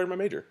and declared my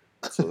major.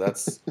 So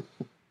that's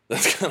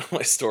kind of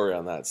my story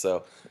on that. So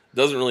it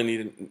doesn't really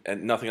need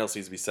and nothing else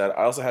needs to be said.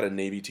 I also had a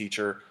Navy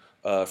teacher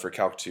for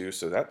Calc 2,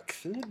 so that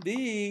could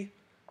be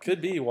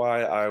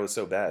why I was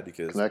so bad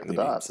because Connect the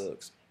dots.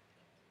 Sucks.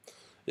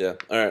 Yeah.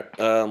 All right.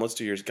 Let's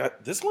do yours. God,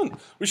 this one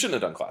we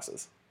shouldn't have done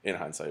classes. In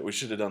hindsight, we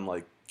should have done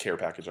like care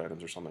package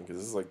items or something because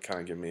this is like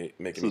kind of making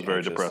me. This is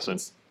very depressing.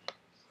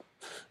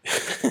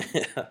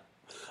 Yeah.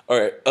 All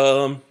right.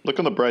 Look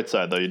on the bright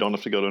side, though. You don't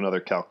have to go to another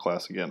calc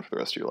class again for the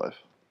rest of your life.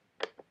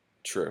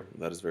 True.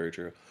 That is very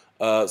true.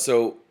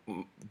 So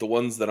the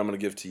ones that I'm going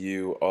to give to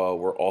you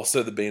were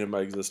also the bane of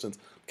my existence.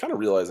 I'm kind of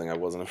realizing I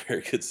wasn't a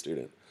very good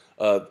student.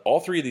 All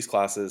three of these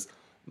classes,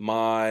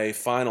 my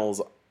finals,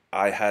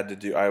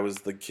 I was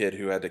the kid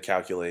who had to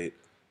calculate.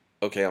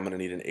 Okay, I'm going to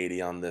need an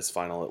 80 on this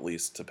final at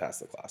least to pass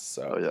the class.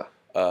 So,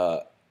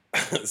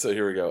 so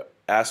here we go.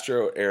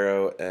 Astro,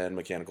 aero, and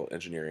mechanical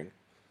engineering.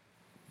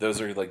 Those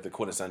are like the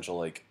quintessential,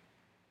 like,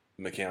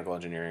 mechanical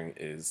engineering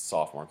is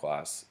sophomore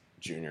class,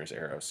 juniors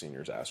aero,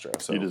 seniors astro.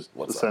 So you just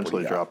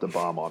essentially dropped a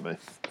bomb on me.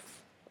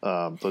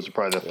 Those are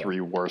probably the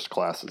three worst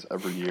classes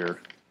every year,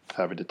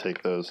 having to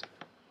take those.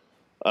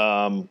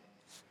 Again,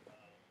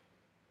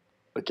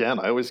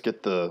 I always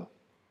get the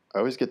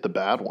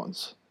bad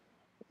ones.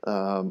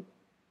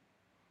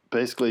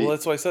 Basically, well,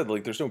 that's why I said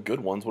like there's no good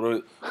ones. What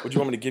do you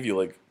want me to give you?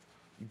 Like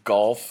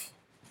golf,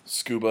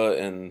 scuba,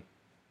 and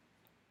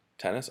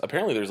tennis.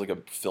 Apparently, there's like a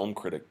film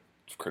critic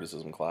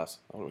criticism class.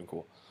 That would have been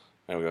cool.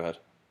 Anyway, go ahead.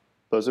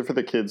 Those are for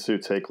the kids who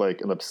take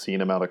like an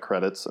obscene amount of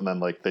credits and then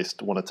like they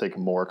want to take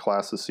more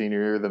classes senior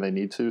year than they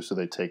need to, so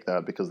they take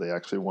that because they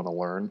actually want to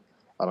learn.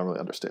 I don't really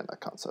understand that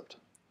concept.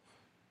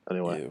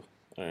 Anyway,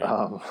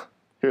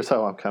 here's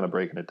how I'm kind of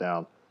breaking it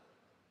down,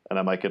 and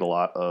I might get a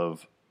lot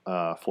of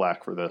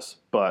flack for this,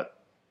 but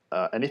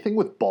anything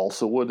with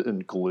balsa wood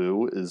and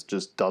glue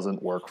just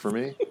doesn't work for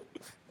me.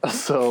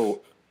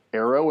 So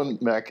Aero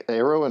and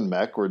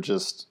mech were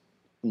just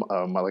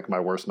my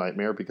worst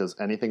nightmare, because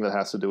anything that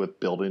has to do with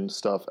building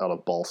stuff out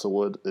of balsa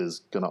wood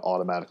is going to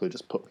automatically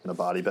just put me in a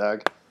body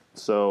bag.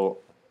 So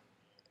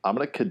I'm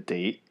going to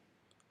cadate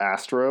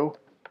Astro.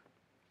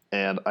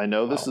 And I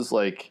know this is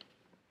like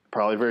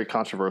probably very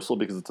controversial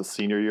because it's a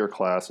senior year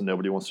class and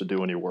nobody wants to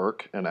do any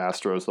work. And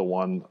Astro is the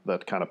one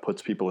that kind of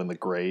puts people in the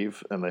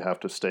grave and they have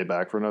to stay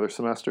back for another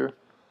semester.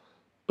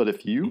 But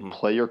if you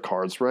play your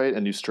cards right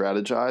and you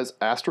strategize,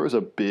 Astro is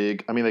a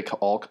big, I mean,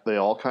 they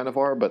all kind of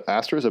are, but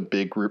Astro is a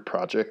big group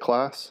project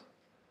class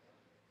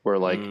where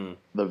like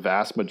the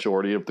vast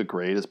majority of the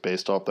grade is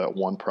based off that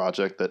one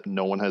project that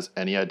no one has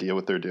any idea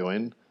what they're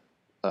doing.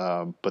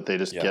 But they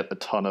just get a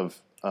ton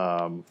of,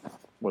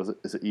 what is it?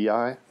 Is it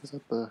EI? Is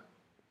it the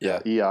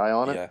EI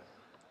on it?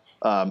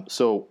 Yeah.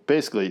 So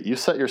basically you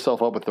set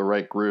yourself up with the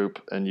right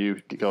group and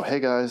you go, hey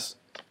guys,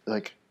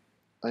 like,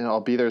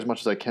 I'll be there as much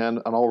as I can,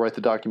 and I'll write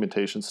the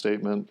documentation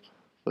statement.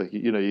 Like,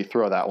 you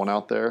throw that one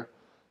out there.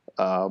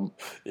 And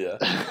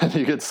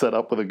you get set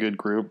up with a good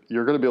group.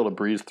 You're going to be able to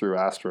breeze through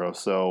Astro.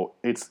 So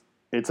it's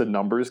a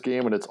numbers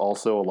game, and it's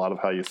also a lot of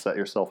how you set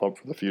yourself up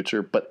for the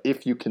future. But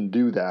if you can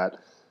do that,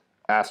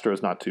 Astro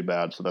is not too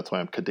bad. So that's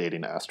why I'm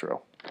cadating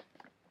Astro.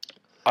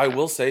 I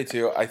will say,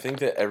 too, I think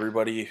that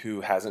everybody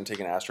who hasn't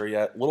taken Astro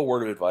yet, little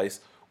word of advice,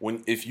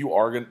 if you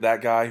are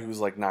that guy who's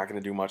like not going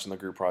to do much in the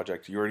group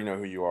project, you already know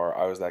who you are.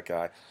 I was that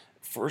guy.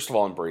 First of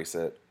all, embrace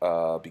it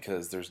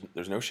because there's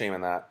no shame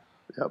in that.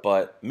 Yep.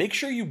 But make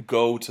sure you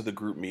go to the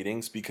group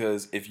meetings,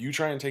 because if you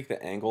try and take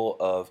the angle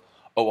of,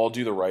 I'll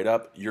do the write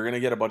up, you're going to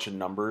get a bunch of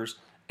numbers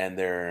and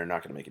they're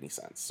not going to make any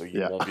sense. So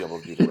you won't be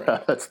able to do the write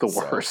up. That's the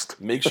worst.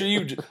 Make sure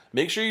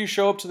you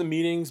show up to the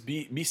meetings.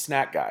 Be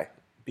snack guy.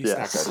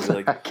 Snack guy. Be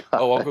like,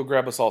 I'll go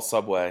grab us all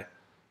Subway.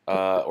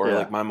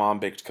 Like my mom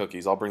baked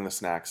cookies. I'll bring the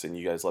snacks and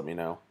you guys let me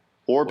know.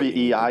 Or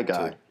be EI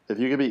guy. If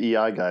you can be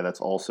EI guy, that's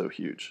also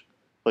huge.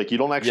 Like you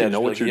don't actually know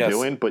what you're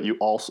doing, but you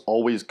also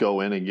always go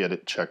in and get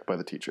it checked by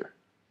the teacher.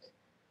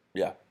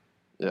 Yeah.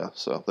 Yeah.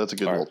 So that's a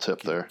good little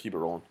tip there. Keep it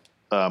rolling.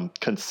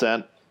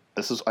 Consent.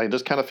 I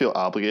just kind of feel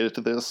obligated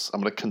to this.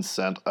 I'm going to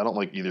consent. I don't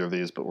like either of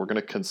these, but we're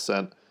going to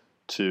consent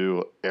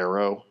to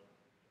Aero.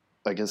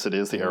 I guess it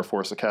is the Air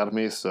Force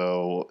Academy.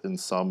 So in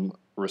some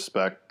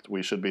respect,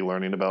 we should be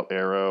learning about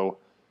Aero.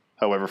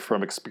 However,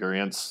 from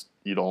experience,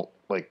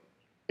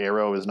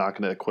 Aero is not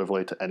going to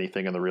equivalent to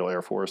anything in the real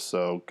Air Force,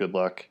 so good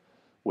luck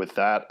with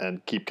that,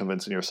 and keep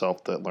convincing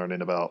yourself that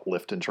learning about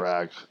lift and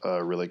drag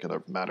really going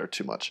to matter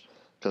too much,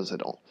 because they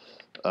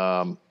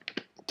don't.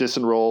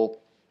 Disenroll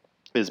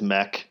is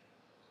mech.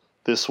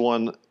 This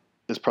one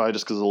is probably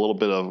just because of a little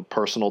bit of a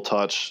personal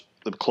touch.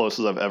 The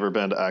closest I've ever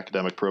been to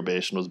academic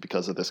probation was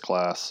because of this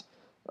class.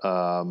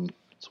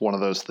 It's one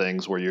of those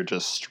things where you're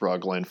just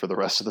struggling for the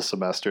rest of the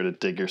semester to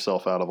dig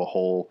yourself out of a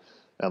hole.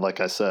 And like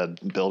I said,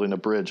 building a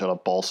bridge out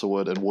of balsa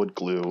wood and wood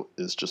glue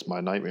is just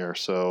my nightmare.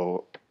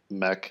 So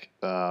mech,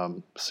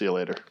 see you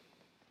later.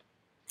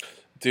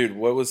 Dude,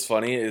 what was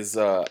funny is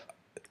I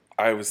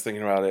was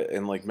thinking about it,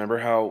 and like, remember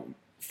how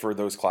for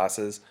those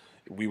classes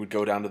we would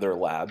go down to their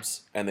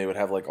labs and they would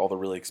have like all the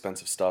really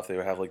expensive stuff. They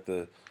would have like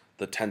the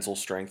tensile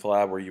strength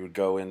lab where you would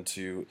go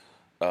into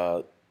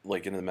into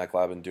the mech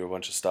lab and do a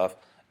bunch of stuff.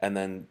 And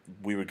then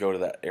we would go to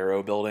that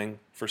Aero building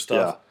for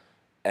stuff.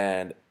 Yeah.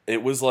 And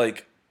it was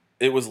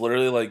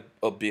literally like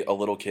a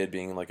little kid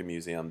being in like a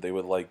museum. They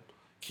would like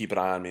keep an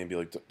eye on me and be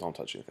like, don't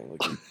touch anything.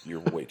 Like, you're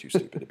way too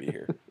stupid to be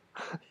here.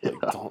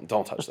 Like,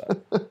 don't touch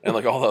that. And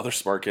like all the other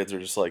smart kids are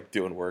just like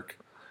doing work.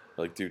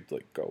 Like, dude,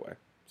 like, go away.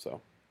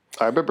 So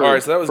I remember all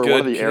right, so that was for good. One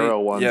of the Aero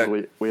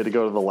ones, we had to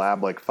go to the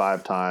lab like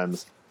 5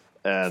 times,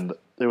 and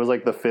it was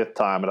like the 5th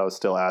time, and I was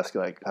still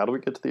asking, like, how do we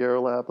get to the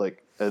Aero lab?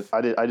 Like, the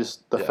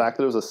fact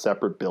that it was a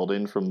separate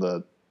building from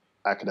the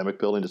academic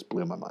building just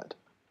blew my mind.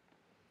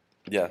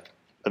 Yeah.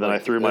 And then I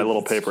threw my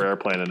little paper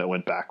airplane and it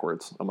went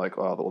backwards. I'm like,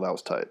 oh, well, that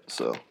was tight.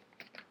 So.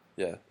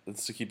 Yeah,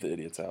 it's to keep the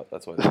idiots out.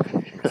 That's why they're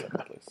in a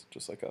separate place,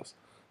 just like us.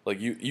 Like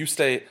you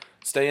stay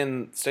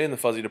in the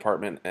fuzzy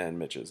department and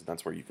Mitch's.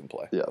 That's where you can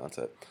play. Yeah, that's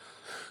it.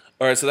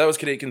 All right, so that was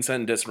cadate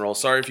consent and disenroll.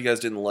 Sorry if you guys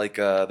didn't like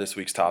this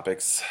week's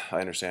topics.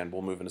 I understand.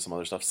 We'll move into some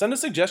other stuff. Send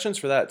us suggestions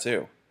for that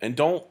too, and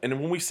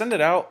when we send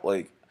it out,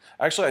 like,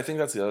 actually, I think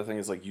that's the other thing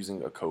is like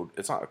using a code.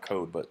 It's not a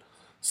code, but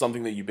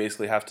something that you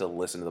basically have to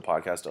listen to the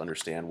podcast to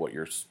understand what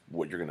you're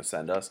going to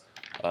send us.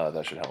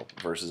 That should help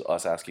versus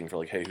us asking for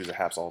like, hey, who's a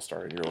Haps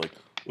All-Star, and you're like,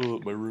 oh,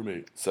 my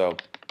roommate. So,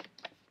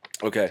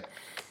 okay.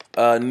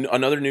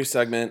 Another new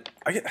segment.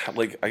 I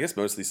guess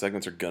most of these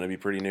segments are gonna be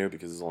pretty new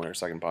because it's only our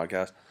second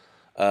podcast.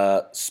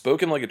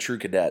 Spoken like a true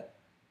cadet.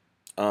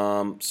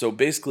 So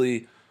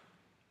basically,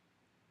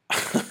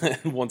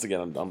 and once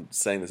again, I'm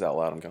saying this out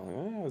loud. I'm kind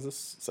of like, is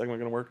this segment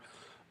going to work?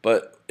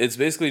 But it's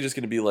basically just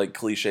going to be like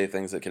cliche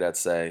things that cadets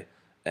say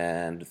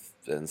and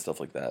stuff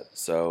like that.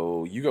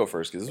 So you go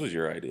first because this was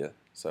your idea.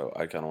 So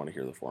I kind of want to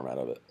hear the format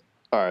of it.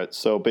 All right,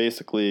 so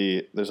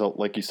basically,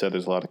 like you said,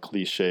 there's a lot of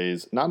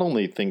cliches. Not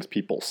only things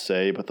people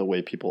say, but the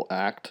way people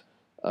act.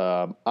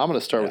 I'm going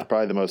to start with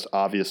probably the most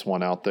obvious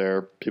one out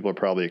there. People are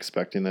probably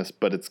expecting this,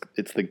 but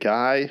it's the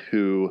guy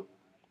who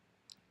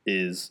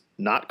is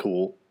not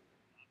cool,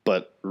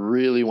 but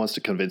really wants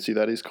to convince you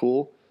that he's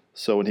cool.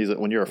 So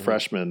when you're a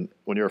freshman,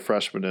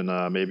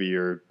 and maybe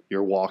you're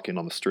walking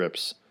on the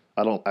strips.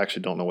 I don't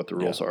know what the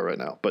rules are right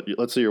now, but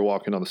let's say you're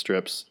walking on the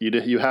strips.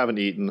 You haven't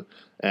eaten,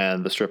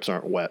 and the strips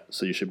aren't wet,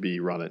 so you should be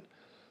running.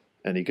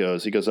 And he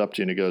goes up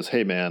to you and he goes,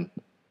 "Hey man,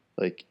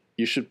 like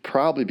you should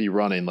probably be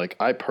running. Like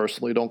I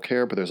personally don't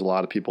care, but there's a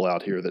lot of people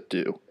out here that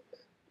do."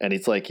 And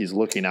he's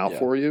looking out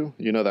for you.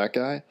 You know that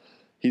guy?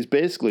 He's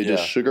basically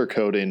just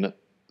sugarcoating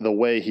the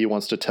way he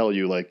wants to tell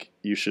you, like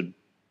you should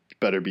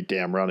better be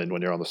damn running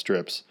when you're on the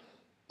strips.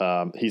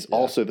 He's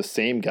also the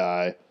same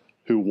guy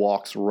who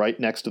walks right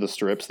next to the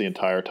strips the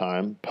entire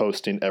time,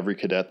 posting every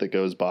cadet that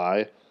goes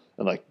by,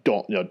 and like,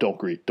 don't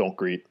greet,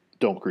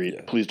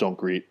 please don't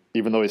greet,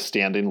 even though he's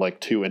standing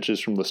like 2 inches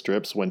from the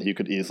strips when he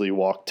could easily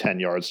walk 10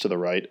 yards to the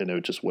right and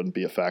it just wouldn't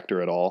be a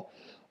factor at all.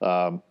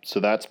 So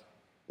that's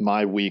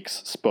my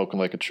week's spoken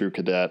like a true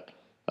cadet.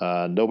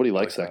 Nobody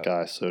likes that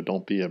guy, so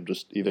don't be him.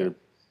 Just either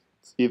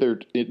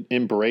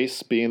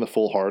embrace being the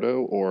full hardo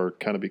or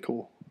kind of be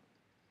cool.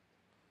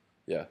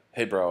 Yeah.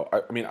 Hey, bro.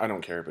 I mean, I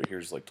don't care, but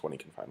here's like 20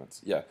 confinements.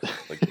 Yeah.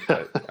 Like,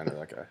 I know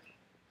that guy.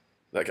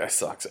 That guy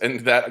sucks. And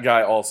that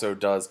guy also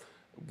does,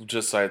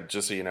 just so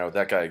you know,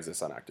 that guy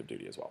exists on active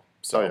duty as well.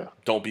 So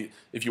don't be,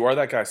 if you are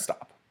that guy,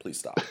 stop. Please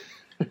stop.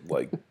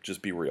 Like,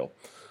 just be real.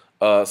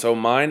 So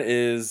mine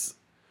is,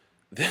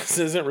 this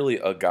isn't really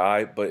a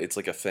guy, but it's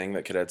like a thing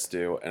that cadets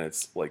do, and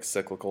it's like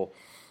cyclical,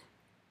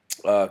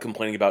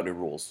 complaining about new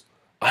rules.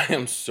 I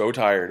am so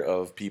tired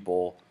of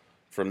people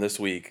from this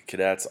week,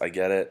 cadets, I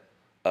get it,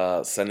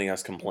 sending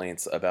us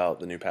complaints about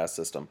the new pass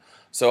system.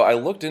 So I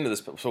looked into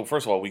this. So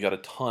first of all, we got a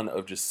ton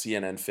of just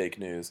CNN fake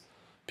news,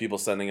 people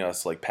sending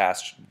us like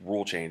past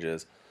rule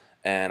changes,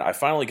 and I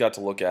finally got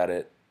to look at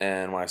it.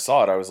 And when I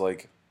saw it, I was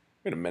like,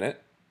 wait a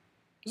minute,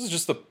 this is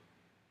just the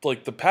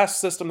pass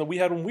system that we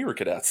had when we were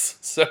cadets.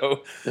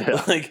 So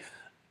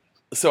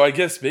so I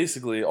guess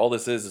basically all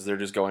this is they're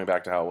just going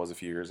back to how it was a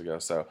few years ago.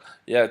 So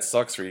yeah, it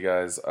sucks for you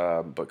guys,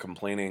 but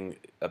complaining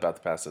about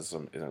the pass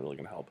system isn't really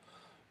going to help.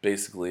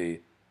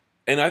 Basically.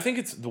 And I think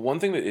it's the one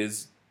thing that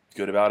is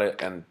good about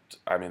it, and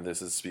I mean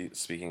this is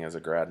speaking as a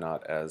grad,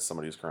 not as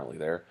somebody who's currently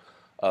there.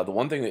 The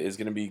one thing that is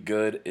going to be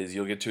good is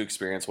you'll get to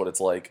experience what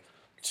it's like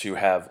to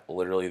have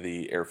literally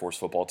the Air Force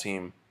football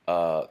team,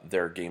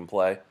 their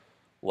gameplay,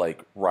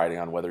 like riding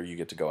on whether you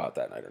get to go out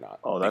that night or not.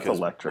 Oh, that's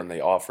electric.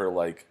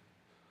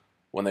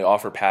 When they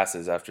offer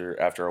passes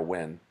after a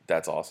win,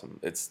 that's awesome.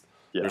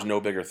 There's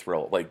no bigger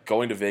thrill. Like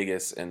going to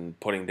Vegas and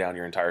putting down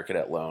your entire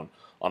cadet loan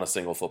on a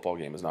single football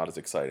game is not as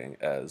exciting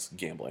as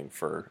gambling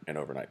for an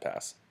overnight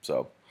pass.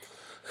 So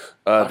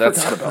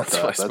that's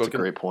a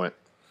great point.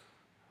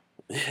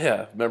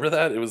 Yeah, remember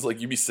that? It was like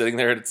you'd be sitting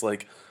there and it's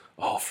like,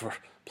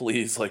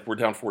 please, like we're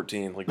down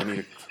 14, like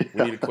we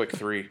need a quick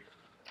 3.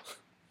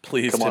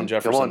 Please, Tim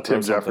Jefferson. Come on,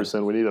 Tim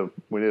Jefferson. We need a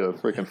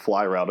freaking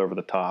fly route over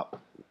the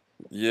top.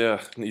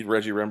 Yeah, need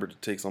Reggie Rembert to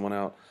take someone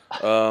out.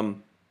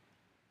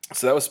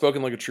 So that was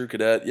spoken like a true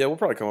cadet. Yeah, we'll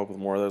probably come up with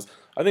more of those.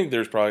 I think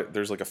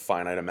there's like a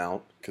finite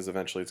amount because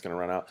eventually it's going to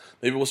run out.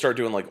 Maybe we'll start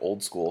doing like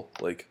old school,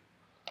 like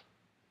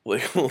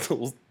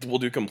we'll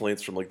do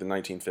complaints from like the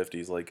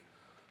 1950s, like,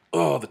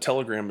 oh, the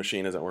telegram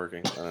machine isn't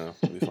working. I don't know,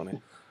 it'd be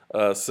funny.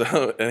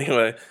 So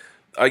anyway,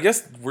 I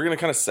guess we're going to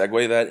kind of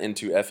segue that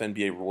into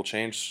FNBA rule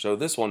change. So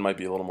this one might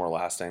be a little more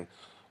lasting.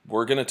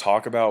 We're going to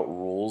talk about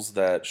rules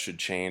that should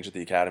change at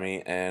the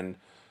academy and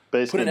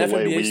basically put an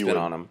FNBA spin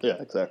on them. Yeah,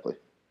 exactly.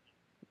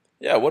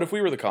 Yeah, what if we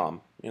were the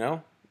comm? You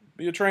know,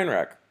 be a train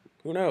wreck.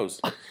 Who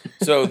knows?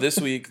 So this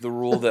week, the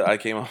rule that I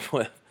came up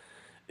with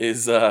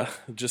is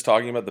just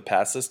talking about the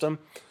pass system.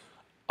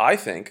 I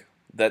think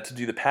that to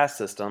do the pass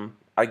system,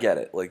 I get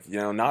it. Like, you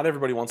know, not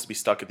everybody wants to be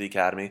stuck at the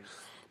academy.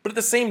 But at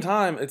the same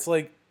time, it's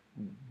like,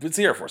 it's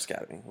the Air Force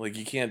Academy. Like,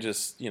 you can't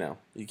just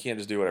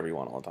do whatever you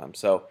want all the time.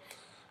 So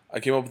I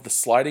came up with the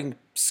sliding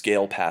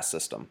scale pass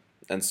system.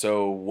 And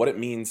so what it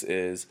means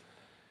is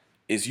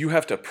you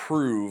have to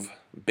prove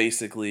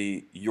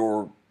basically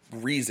your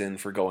reason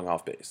for going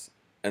off base.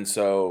 And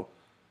so,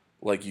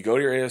 like, you go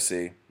to your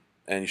AOC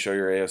and you show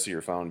your AOC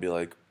your phone and be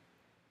like,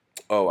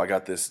 oh, I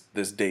got this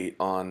date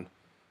on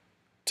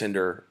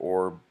Tinder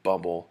or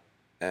Bumble,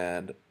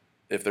 and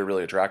if they're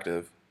really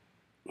attractive,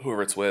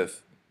 whoever it's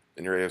with,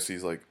 and your AOC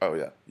is like, oh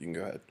yeah, you can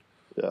go ahead.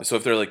 Yeah. So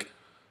if they're like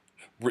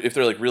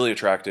really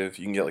attractive,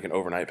 you can get like an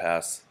overnight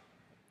pass,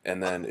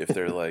 and then if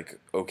they're like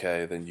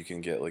okay, then you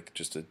can get like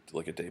just a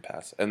day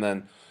pass. And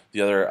then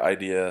the other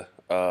idea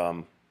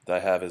that I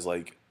have is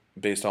like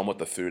based on what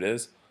the food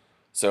is.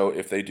 So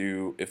if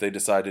they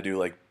decide to do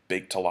like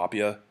baked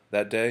tilapia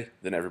that day,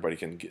 then everybody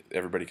can leave.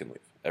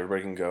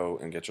 Everybody can go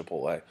and get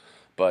Chipotle.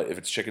 But if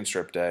it's chicken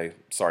strip day,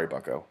 sorry,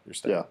 Bucko, you're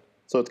staying. Yeah.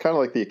 So it's kind of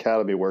like the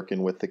academy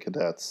working with the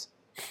cadets.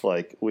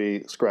 Like,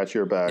 we scratch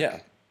your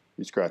back,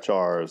 you scratch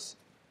ours.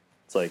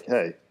 It's like,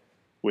 hey,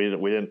 we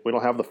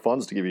don't have the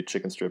funds to give you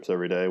chicken strips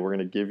every day. We're going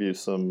to give you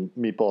some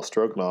meatball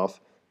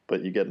stroganoff,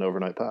 but you get an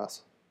overnight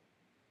pass.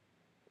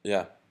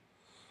 Yeah.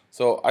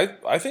 So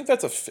I think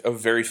that's a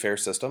very fair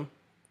system,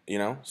 you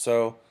know.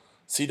 So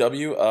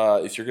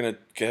CW, if you're going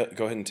to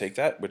go ahead and take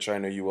that, which I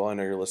know you will, I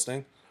know you're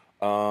listening,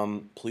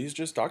 please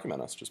just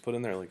document us. Just put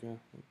in there like,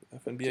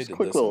 FNBA Just did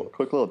quick this.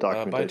 Little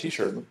documentation. Buy a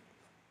T-shirt. Statement.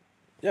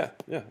 Yeah,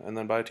 and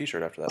then buy a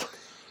T-shirt after that.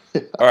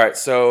 Yeah. All right,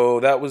 so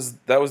that was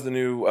the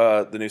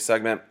new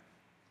segment.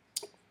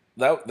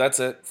 That's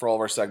it for all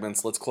of our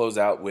segments. Let's close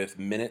out with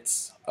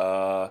minutes.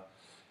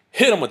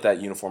 Hit them with that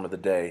uniform of the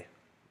day,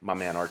 my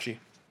man Archie.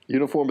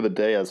 Uniform of the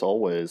day, as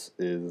always,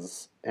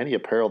 is any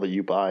apparel that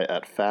you buy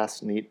at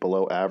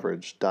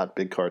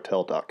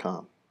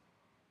fastneatbelowaverage.bigcartel.com.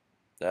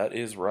 That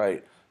is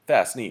right.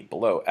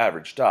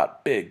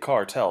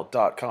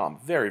 fastneatbelowaverage.bigcartel.com.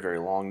 Very, very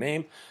long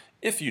name.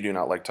 If you do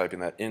not like typing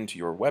that into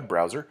your web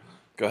browser,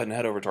 go ahead and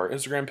head over to our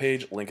Instagram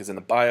page. Link is in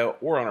the bio,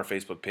 or on our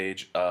Facebook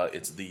page.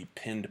 It's the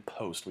pinned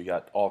post. We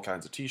got all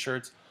kinds of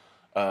T-shirts.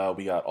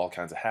 We got all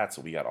kinds of hats.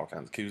 We got all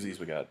kinds of koozies.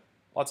 We got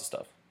lots of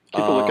stuff.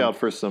 Keep a lookout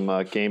for some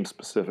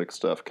game-specific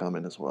stuff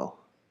coming as well.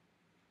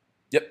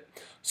 Yep.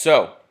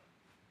 So,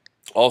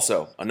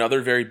 also,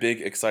 another very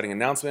big, exciting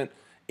announcement.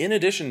 In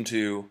addition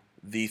to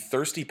the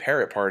Thirsty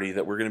Parrot party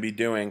that we're going to be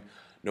doing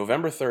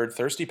November 3rd,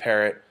 Thirsty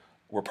Parrot,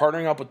 we're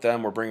partnering up with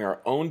them. We're bringing our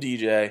own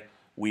DJ.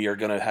 We are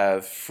going to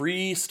have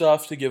free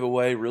stuff to give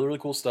away, really, really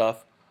cool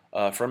stuff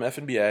from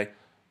FNBA.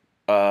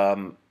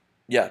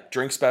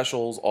 Drink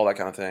specials, all that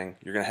kind of thing.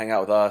 You're going to hang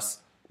out with us.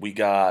 We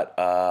got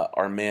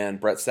our man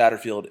Brett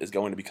Satterfield is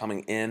going to be coming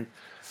in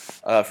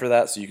for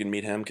that, so you can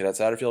meet him, Cadet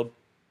Satterfield.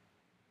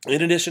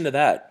 In addition to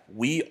that,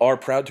 we are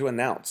proud to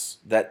announce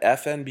that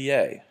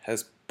FNBA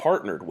has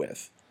partnered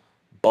with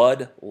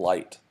Bud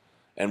Light,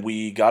 and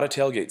we got a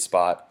tailgate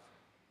spot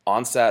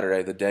on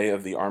Saturday, the day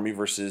of the Army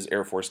versus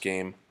Air Force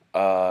game,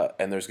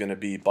 and there's going to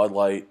be Bud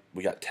Light.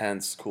 We got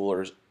tents,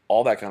 coolers,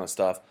 all that kind of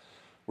stuff.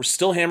 We're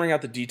still hammering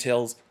out the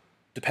details.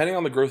 Depending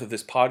on the growth of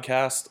this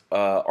podcast,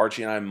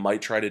 Archie and I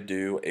might try to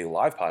do a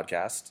live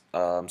podcast,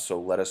 so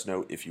let us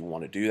know if you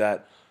want to do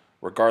that.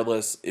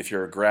 Regardless, if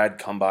you're a grad,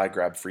 come by,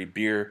 grab free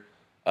beer.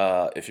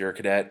 If you're a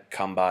cadet,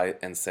 come by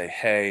and say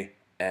hey,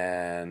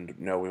 and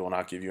no, we will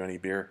not give you any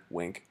beer.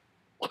 Wink.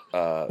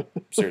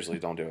 Seriously,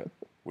 don't do it.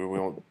 We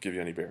won't give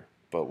you any beer,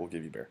 but we'll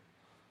give you beer.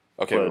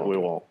 Okay, but we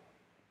won't.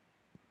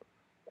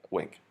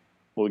 Wink.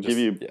 We'll give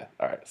you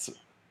all right. So,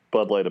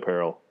 Bud Light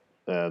apparel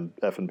and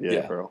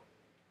FNBA apparel.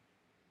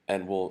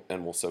 And we'll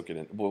soak it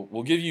in.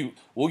 We'll give you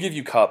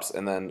cups,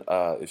 and then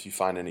if you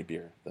find any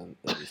beer, then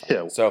that'll be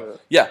fine.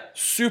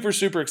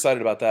 Super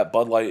excited about that.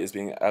 Bud Light is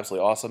being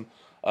absolutely awesome.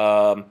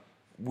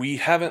 We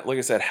haven't, like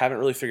I said,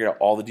 really figured out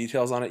all the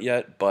details on it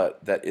yet, but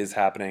that is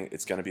happening.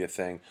 It's going to be a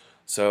thing.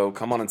 So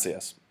come on and see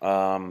us.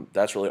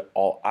 That's really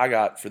all I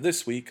got for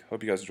this week.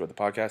 Hope you guys enjoyed the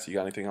podcast. You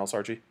got anything else,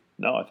 Archie?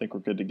 No, I think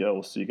we're good to go.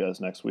 We'll see you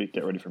guys next week.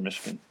 Get ready for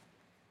Michigan.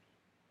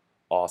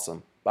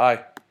 Awesome.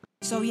 Bye.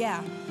 So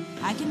yeah,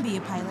 I can be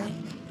a pilot.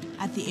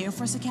 At the Air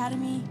Force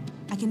Academy,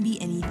 I can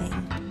be anything.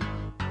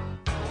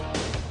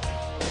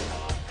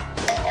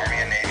 Army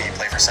and Navy,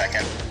 play for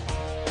second.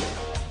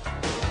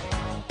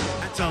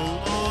 That's a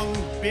long,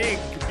 big,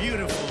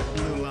 beautiful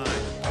blue line.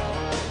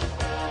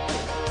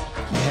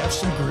 You have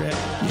some grit.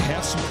 You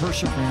have some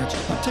perseverance.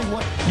 I'll tell you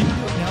what, you can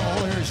do it now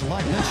all areas of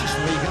life. That's just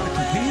the way you got to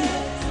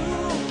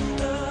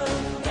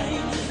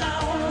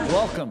compete.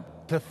 Welcome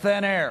to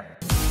Thin Air.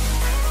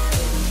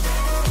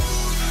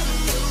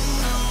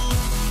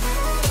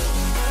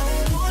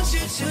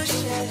 To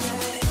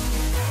share.